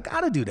play, I said, I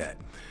gotta do that.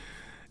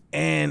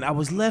 And I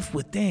was left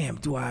with, damn,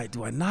 do I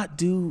not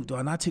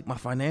take my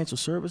financial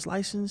service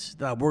license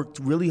that I worked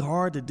really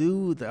hard to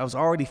do, that I was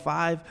already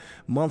 5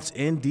 months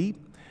in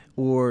deep,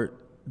 or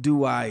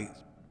do I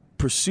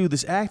pursue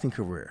this acting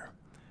career?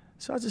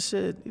 So I just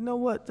said, you know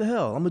what, the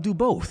hell, I'm gonna do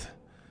both.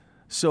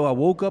 So I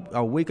wake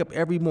up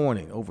every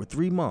morning over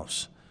 3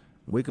 months.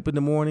 Wake up in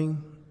the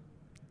morning,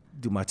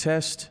 do my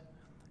test,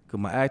 go to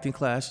my acting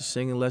classes,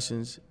 singing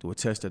lessons, do a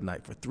test at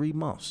night for 3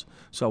 months.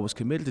 So I was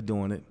committed to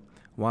doing it.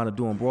 Wound up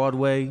doing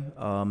Broadway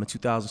in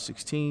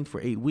 2016 for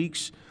 8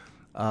 weeks.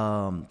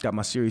 Got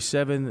my Series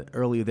 7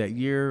 earlier that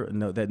year,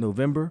 that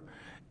November,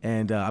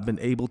 and I've been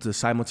able to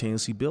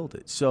simultaneously build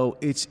it. So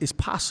it's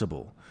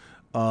possible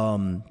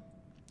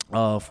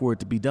for it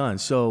to be done.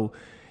 So,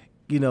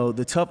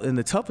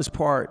 the toughest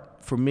part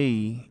for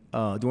me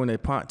during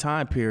that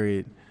time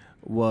period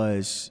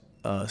was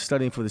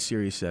studying for the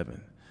Series 7.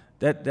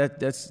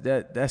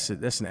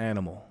 That's an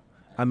animal.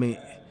 I mean,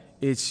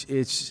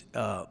 it's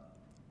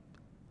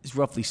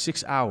roughly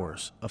 6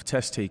 hours of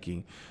test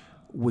taking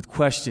with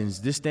questions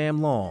this damn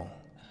long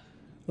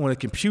on a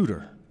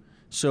computer.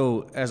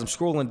 So as I'm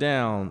scrolling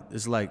down,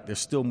 it's like there's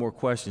still more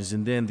questions,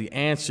 and then the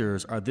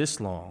answers are this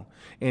long,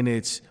 and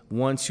it's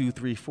 1, 2,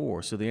 3,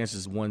 4. So the answer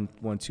is 1,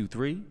 2,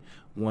 3,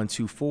 1,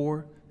 2,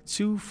 4,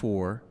 2,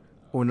 4,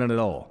 or none at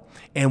all.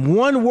 And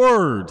one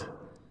word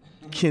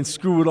can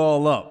screw it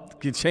all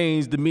up, can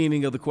change the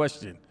meaning of the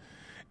question.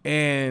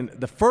 And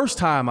the first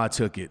time I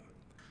took it,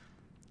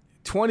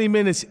 20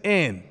 minutes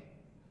in,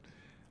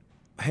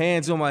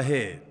 hands on my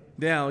head.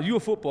 Now, you a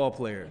football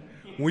player.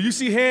 When you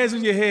see hands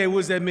on your head, what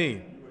does that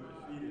mean?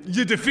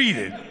 You're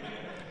defeated.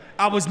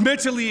 I was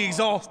mentally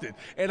exhausted,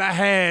 and I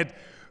had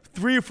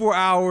 3 or 4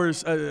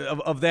 hours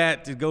of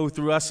that to go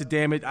through. I said,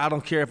 damn it, I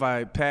don't care if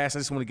I pass. I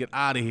just want to get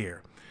out of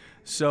here.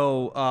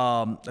 So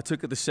I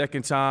took it the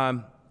second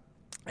time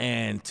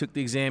and took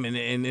the exam,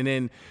 and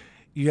then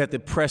you have to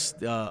press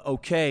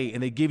OK,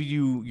 and they give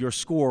you your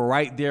score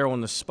right there on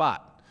the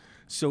spot.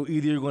 So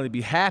either you're going to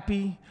be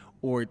happy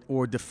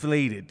or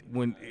deflated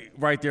when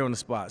right there on the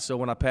spot. So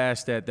when I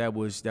passed that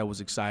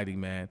was exciting,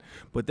 man.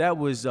 But that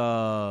was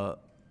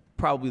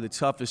probably the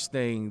toughest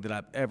thing that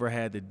I've ever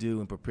had to do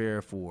and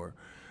prepare for.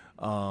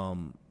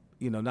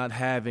 Not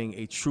having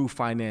a true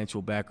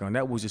financial background.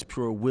 That was just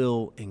pure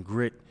will and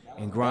grit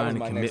and grind and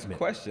commitment. That was my next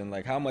question.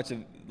 Like, how much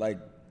of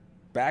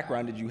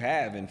background did you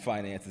have in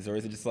finances, or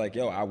is it just like,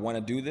 yo, I want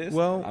to do this?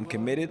 Well, I'm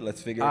committed.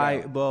 Let's figure it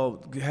out.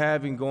 Well,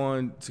 having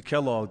gone to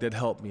Kellogg, that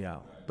helped me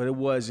out. But it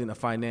wasn't a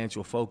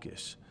financial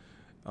focus.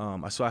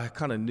 So I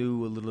kind of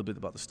knew a little bit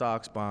about the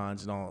stocks,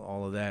 bonds, and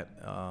all of that.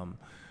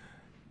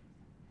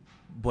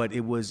 But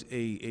it was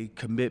a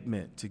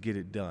commitment to get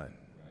it done.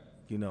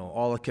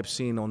 All I kept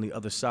seeing on the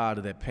other side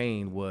of that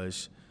pain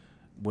was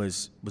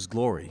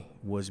glory,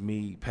 was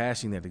me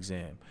passing that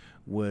exam,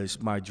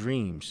 was my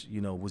dreams,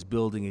 was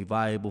building a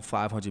viable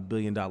 $500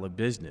 billion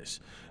business,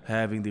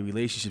 having the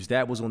relationships.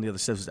 That was on the other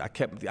side.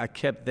 I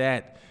kept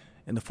that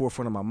in the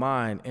forefront of my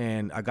mind,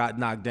 and I got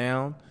knocked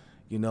down,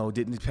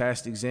 didn't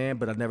pass the exam,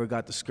 but I never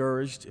got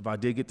discouraged. If I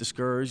did get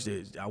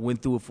discouraged, I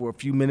went through it for a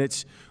few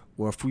minutes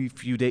or a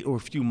few days or a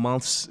few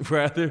months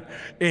rather,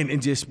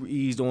 and just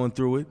eased on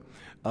through it.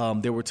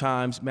 There were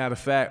times, matter of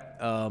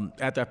fact,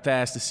 after I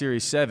passed the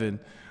Series 7,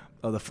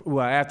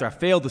 after I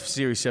failed the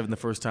Series 7 the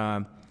first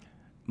time,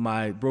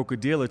 my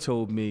broker-dealer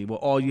told me, well,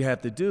 all you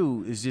have to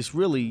do is just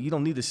really, you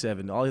don't need the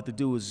 7. All you have to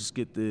do is just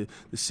get the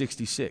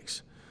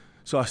 66.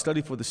 So I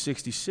studied for the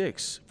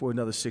 66 for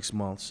another 6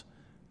 months,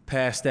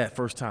 passed that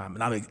first time,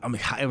 and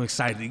I'm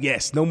excited.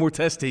 Yes, no more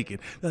test taking.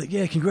 They're like,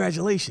 yeah,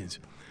 congratulations.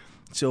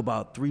 So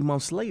about 3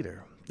 months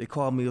later, they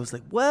called me. It was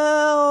like,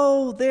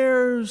 well,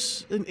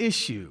 there's an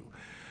issue.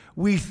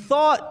 We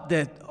thought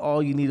that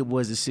all you needed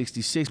was the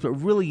 66, but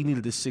really you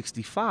needed the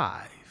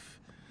 65.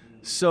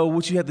 So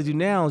what you have to do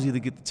now is either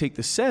take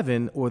the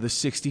 7 or the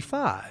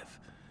 65.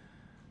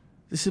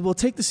 They said, well,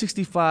 take the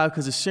 65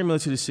 because it's similar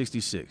to the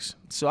 66.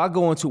 So I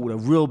go into it with a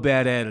real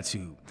bad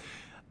attitude.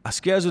 I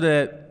scheduled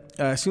that,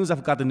 as soon as I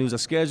got the news, I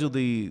scheduled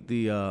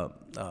the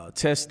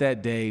test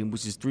that day,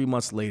 which is 3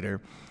 months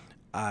later.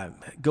 I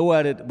go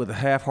at it with a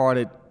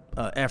half-hearted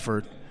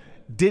effort,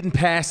 didn't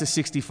pass the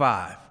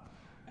 65.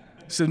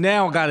 So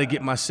now I got to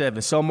get my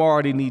 7. So I'm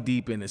already knee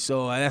deep in it.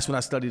 So that's when I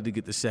studied to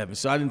get the 7.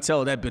 So I didn't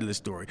tell that bit of the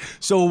story.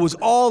 So it was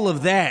all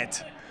of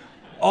that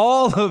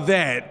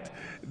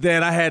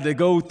that I had to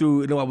go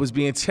through. I was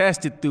being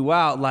tested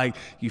throughout. Like,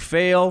 you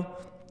fail,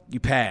 you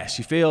pass.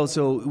 You fail.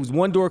 So it was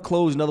one door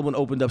closed, another one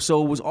opened up.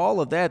 So it was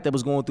all of that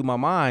was going through my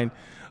mind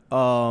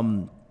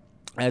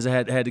as I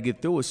had to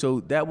get through it.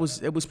 So it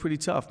was pretty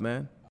tough,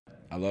 man.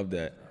 I love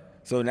that.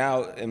 So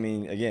now,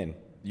 again,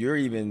 you're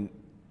even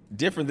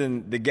different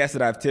than the guests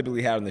that I've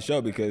typically had on the show,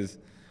 because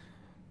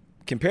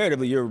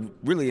comparatively, you're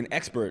really an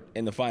expert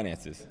in the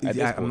finances.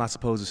 I'm not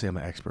supposed to say I'm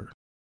an expert.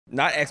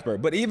 Not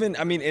expert, but even,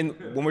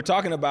 when we're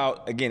talking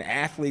about, again,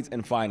 athletes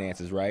and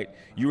finances, right?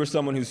 You are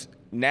someone who's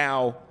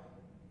now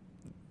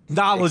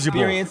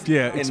knowledgeable, experienced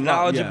and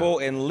knowledgeable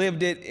and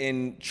lived it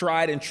and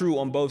tried and true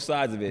on both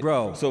sides of it.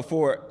 Bro. So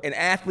for an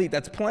athlete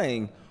that's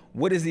playing,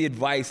 what is the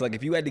advice? Like,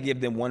 if you had to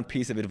give them one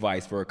piece of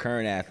advice for a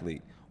current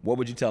athlete, what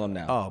would you tell them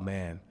now? Oh,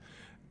 man.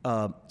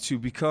 To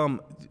become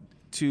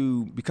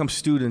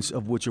students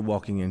of what you're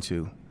walking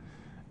into,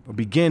 or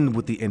begin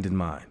with the end in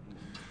mind.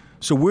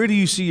 So where do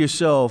you see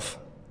yourself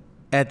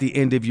at the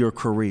end of your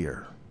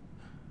career?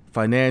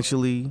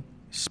 Financially,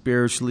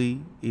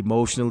 spiritually,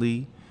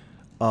 emotionally,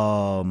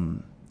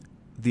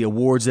 the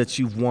awards that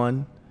you've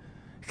won,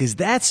 because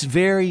that's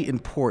very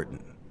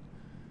important.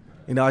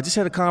 I just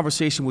had a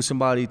conversation with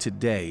somebody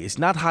today. It's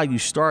not how you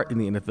start in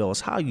the NFL,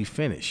 it's how you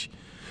finish.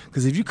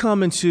 Because if you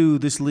come into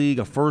this league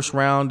a first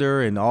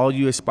rounder and all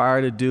you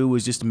aspire to do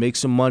is just to make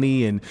some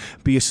money and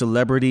be a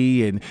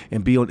celebrity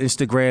and be on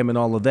Instagram and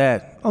all of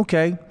that,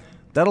 okay,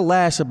 that'll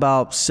last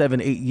about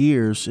 7-8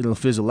 years and it'll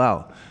fizzle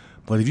out.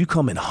 But if you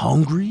come in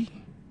hungry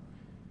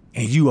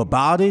and you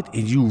about it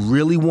and you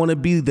really want to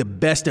be the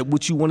best at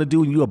what you want to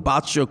do and you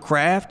about your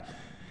craft,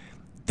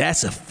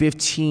 that's a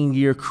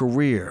 15-year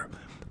career,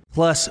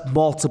 plus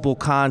multiple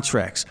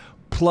contracts,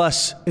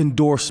 plus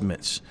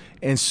endorsements,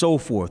 and so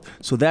forth.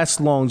 So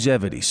that's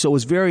longevity. So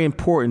it's very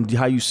important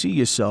how you see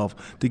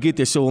yourself to get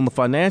there. So on the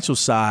financial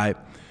side,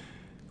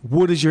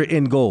 what is your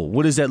end goal?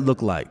 What does that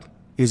look like?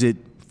 Is it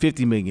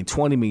 50 million,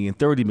 20 million,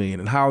 30 million,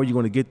 and how are you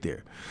going to get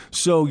there?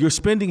 So your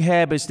spending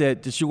habits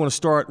that you're going to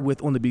start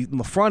with on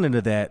the front end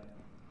of that,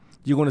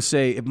 you're going to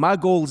say, if my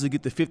goal is to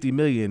get to 50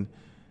 million,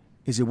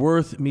 is it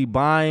worth me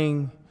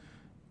buying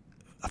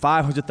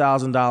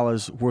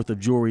 $500,000 worth of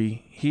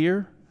jewelry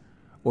here?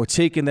 or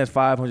taking that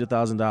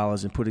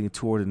 $500,000 and putting it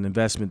toward an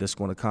investment that's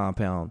going to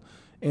compound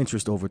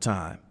interest over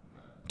time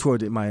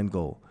toward my end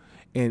goal.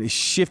 And it's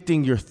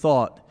shifting your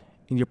thought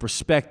and your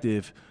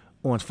perspective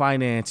on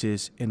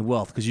finances and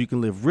wealth, because you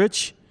can live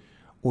rich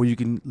or you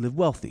can live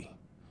wealthy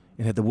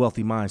and have the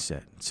wealthy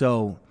mindset.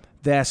 So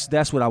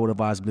that's what I would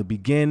advise them, to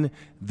begin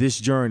this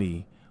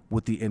journey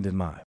with the end in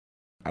mind.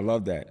 I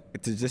love that.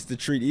 It's just to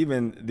treat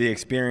even the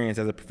experience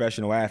as a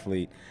professional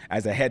athlete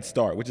as a head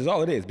start, which is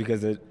all it is,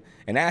 because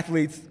an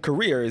athlete's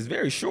career is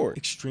very short.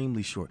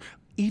 Extremely short.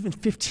 Even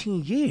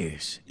 15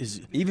 years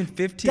is... Even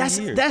 15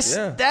 years.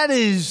 That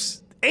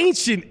is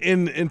ancient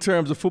in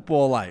terms of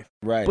football life.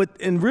 Right. But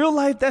in real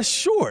life, that's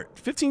short.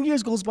 15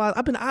 years goes by.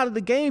 I've been out of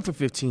the game for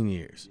 15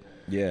 years.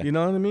 Yeah. You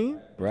know what I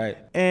mean? Right.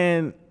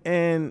 And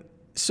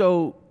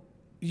so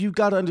you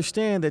got to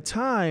understand that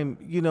time,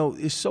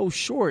 is so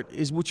short,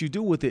 is what you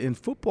do with it. In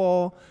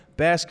football,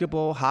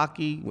 basketball,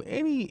 hockey,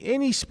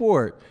 any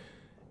sport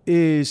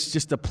is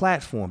just a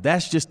platform.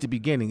 That's just the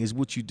beginning, is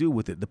what you do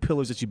with it, the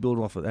pillars that you build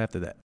off of after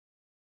that.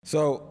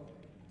 So,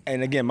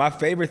 and again, my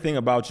favorite thing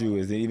about you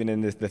is that even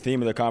in the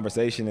theme of the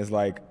conversation is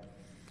like,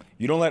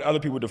 you don't let other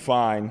people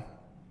define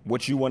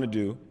what you want to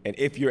do and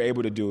if you're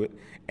able to do it.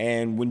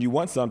 And when you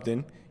want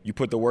something, you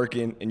put the work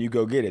in and you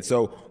go get it.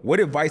 So what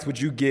advice would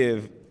you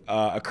give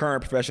a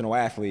current professional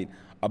athlete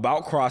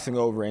about crossing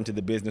over into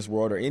the business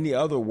world or any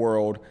other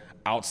world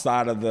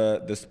outside of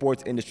the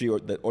sports industry or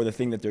the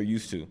thing that they're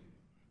used to?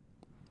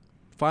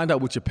 Find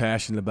out what you're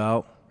passionate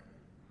about.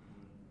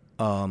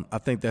 I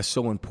think that's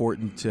so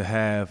important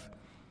to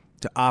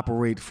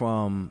operate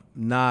from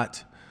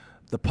not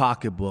the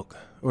pocketbook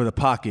or the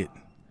pocket,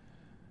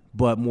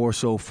 but more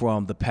so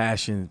from the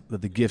passion,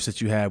 the gifts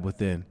that you have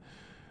within.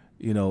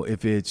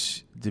 If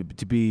it's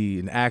to be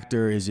an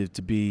actor, is it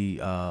to be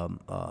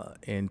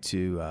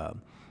into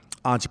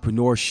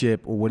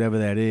entrepreneurship or whatever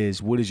that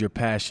is? What is your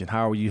passion?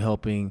 How are you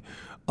helping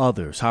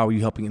others? How are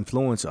you helping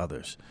influence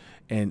others?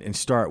 And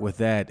start with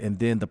that. And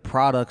then the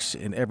products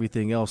and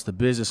everything else, the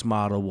business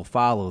model will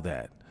follow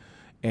that.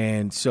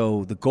 And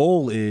so the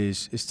goal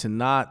is to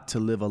not to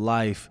live a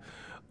life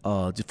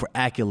just for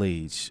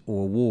accolades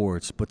or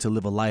awards, but to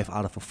live a life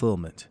out of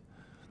fulfillment.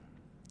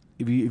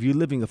 If you're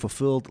living a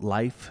fulfilled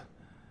life,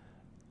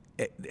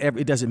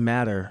 it doesn't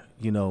matter,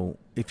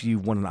 if you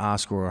won an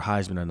Oscar or a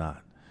Heisman or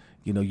not.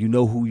 You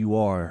know who you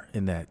are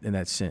in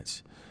that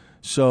sense.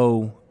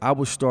 So I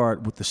would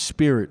start with the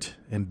spirit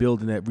and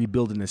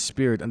rebuilding the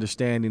spirit,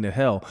 understanding that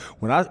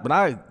when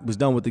I was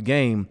done with the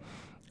game,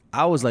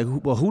 I was like,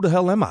 well, who the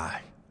hell am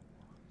I?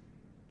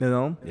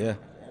 Yeah.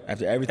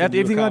 After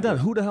everything I've done,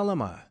 who the hell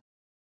am I?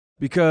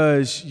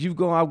 Because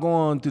I've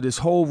gone through this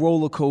whole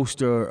roller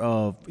coaster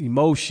of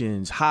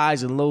emotions,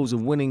 highs and lows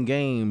of winning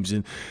games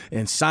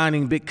and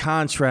signing big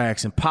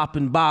contracts and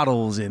popping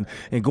bottles and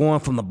going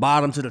from the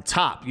bottom to the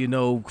top,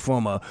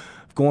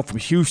 going from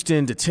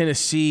Houston to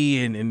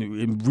Tennessee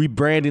and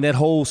rebranding that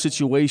whole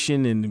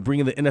situation and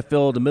bringing the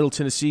NFL to Middle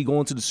Tennessee,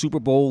 going to the Super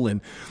Bowl. And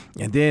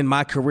then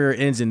my career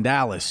ends in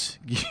Dallas,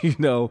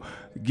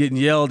 getting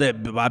yelled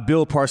at by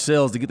Bill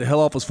Parcells to get the hell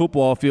off his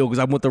football field because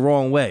I went the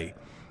wrong way.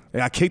 I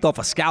got kicked off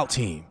a scout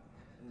team.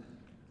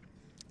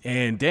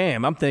 And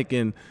damn, I'm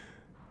thinking,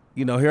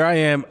 here I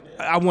am.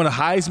 I won a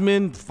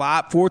Heisman,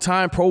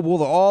 4-time Pro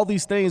Bowler, all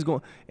these things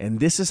going, and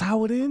this is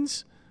how it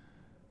ends?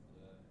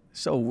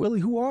 So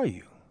really, who are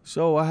you?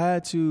 So I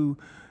had to,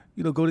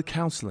 go to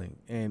counseling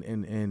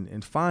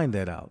and find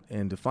that out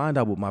and to find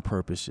out what my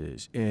purpose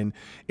is. And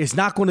it's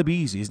not going to be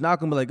easy. It's not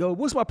going to be like, oh,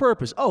 what's my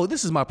purpose? Oh,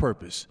 this is my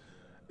purpose.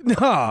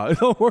 Nah, it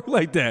don't work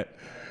like that.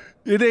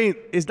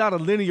 It's not a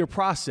linear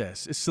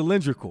process. It's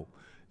cylindrical.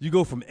 You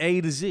go from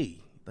A to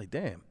Z, like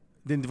damn.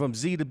 Then from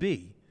Z to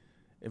B,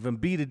 and from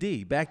B to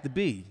D, back to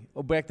B,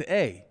 or back to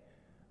A.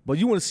 But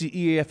you want to see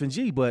E, A, F, and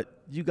G,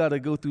 but you got to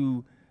go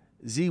through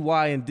Z,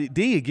 Y, and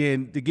D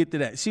again to get to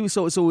that. See,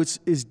 so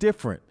it's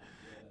different,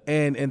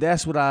 and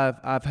that's what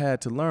I've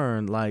had to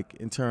learn, like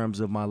in terms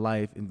of my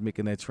life and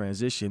making that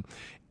transition,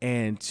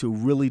 and to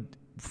really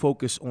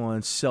focus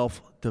on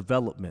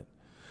self-development.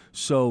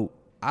 So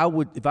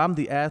if I'm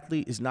the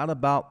athlete, it's not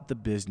about the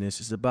business.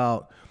 It's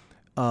about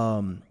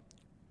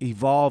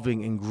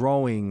evolving and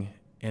growing,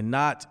 and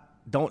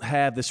don't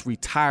have this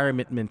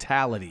retirement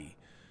mentality.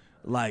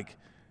 Like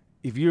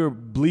if you're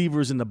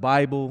believers in the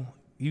Bible,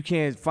 you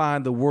can't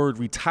find the word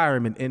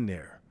retirement in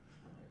there.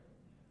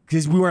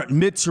 Because we weren't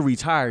meant to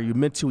retire. You're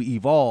meant to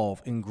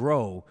evolve and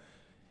grow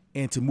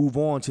and to move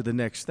on to the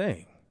next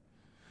thing.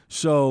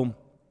 So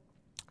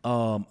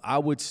I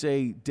would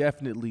say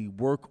definitely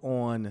work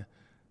on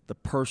the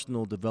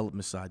personal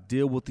development side.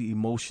 Deal with the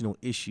emotional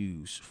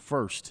issues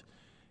first.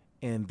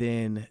 And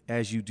then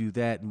as you do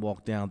that and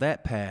walk down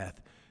that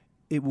path,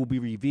 it will be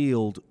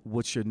revealed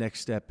what your next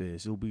step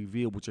is. It will be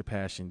revealed what your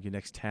passion, your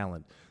next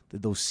talent,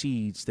 those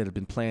seeds that have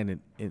been planted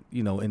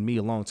in me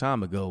a long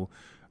time ago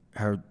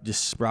are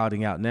just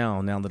sprouting out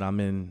now that I'm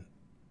in,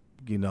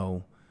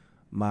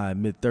 my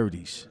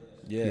mid-30s.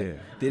 Yeah.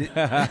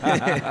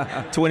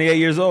 28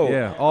 years old.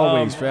 Yeah,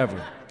 always,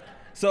 forever.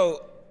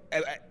 So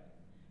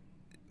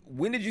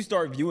when did you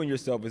start viewing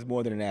yourself as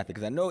more than an athlete?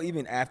 Because I know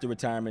even after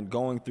retirement,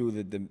 going through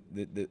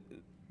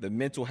the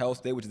mental health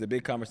state, which is a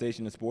big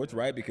conversation in sports,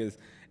 right? Because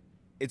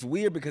it's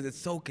weird because it's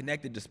so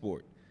connected to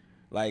sport.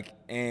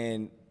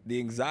 And the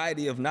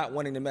anxiety of not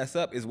wanting to mess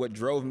up is what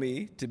drove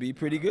me to be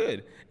pretty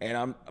good. And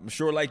I'm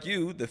sure, like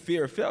you, the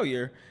fear of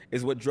failure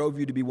is what drove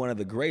you to be one of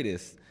the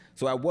greatest.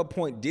 So at what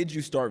point did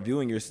you start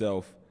viewing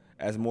yourself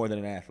as more than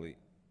an athlete?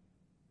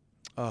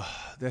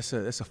 That's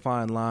a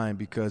fine line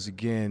because,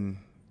 again,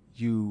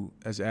 you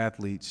as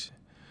athletes,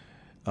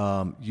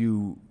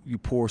 you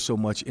pour so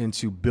much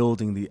into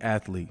building the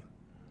athlete.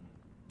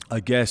 I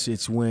guess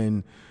it's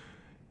when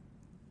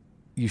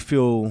you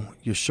feel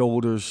your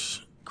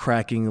shoulders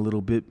cracking a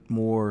little bit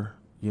more,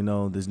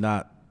 there's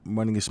not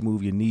running as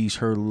smooth, your knees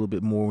hurt a little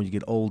bit more when you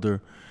get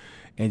older,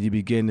 and you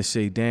begin to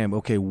say, damn,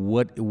 okay,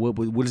 what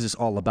is this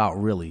all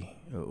about really?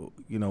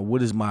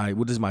 What is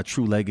my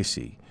true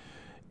legacy?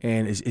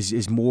 And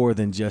it's more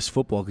than just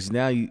football, because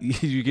now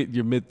you get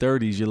your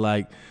mid-30s, you're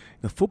like,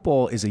 the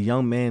football is a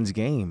young man's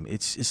game.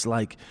 It's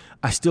like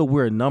I still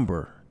wear a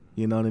number.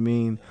 You know what I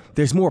mean?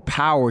 There's more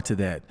power to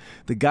that.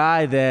 The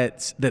guy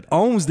that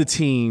owns the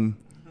team,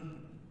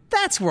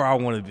 that's where I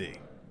want to be.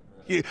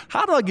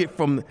 How do I get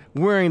from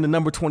wearing the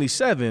number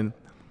 27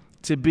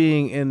 to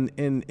being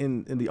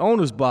in the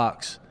owner's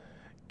box,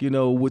 with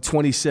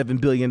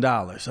 $27 billion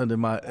under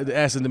my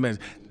asset management?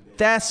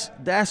 That's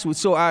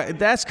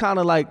kind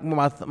of like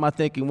what my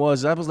thinking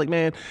was. I was like,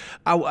 man,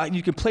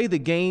 you can play the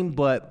game,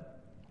 but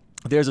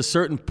there's a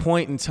certain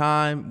point in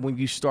time when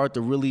you start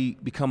to really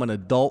become an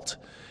adult,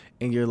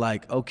 and you're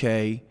like,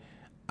 okay,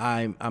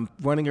 I'm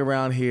running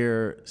around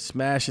here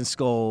smashing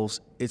skulls.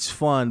 It's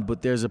fun,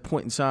 but there's a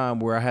point in time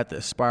where I have to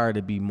aspire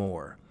to be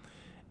more,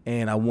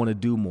 and I want to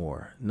do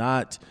more,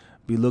 not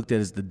be looked at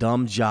as the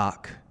dumb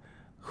jock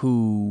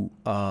who's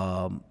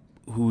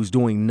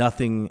doing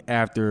nothing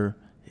after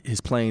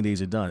his playing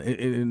days are done.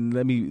 And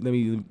let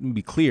me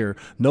be clear: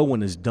 no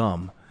one is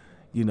dumb.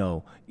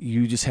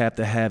 You just have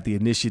to have the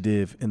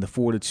initiative and the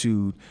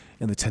fortitude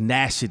and the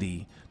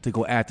tenacity to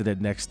go after that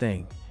next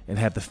thing, and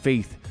have the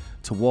faith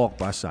to walk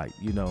by sight,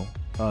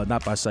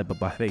 not by sight, but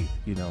by faith,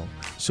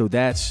 So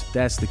that's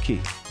the key.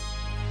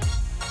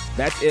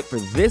 That's it for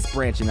this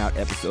branching out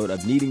episode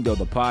of Kneading Dough,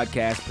 the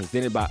podcast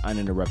presented by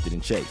Uninterrupted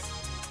and Chase.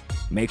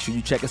 Make sure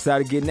you check us out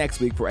again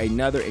next week for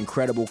another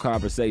incredible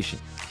conversation.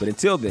 But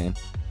until then,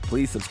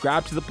 please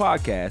subscribe to the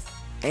podcast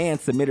and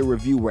submit a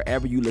review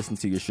wherever you listen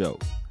to your shows.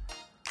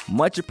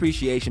 Much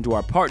appreciation to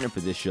our partner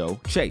for this show,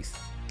 Chase.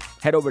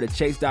 Head over to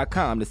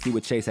chase.com to see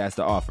what Chase has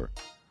to offer.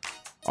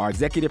 Our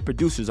executive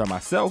producers are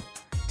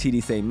myself,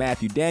 TD St.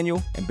 Matthew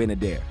Daniel, and Ben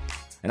Adair.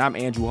 And I'm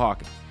Andrew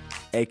Hawkins,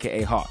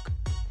 a.k.a. Hawk,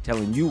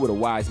 telling you what a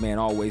wise man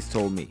always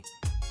told me: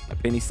 a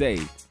penny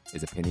saved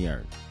is a penny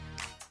earned.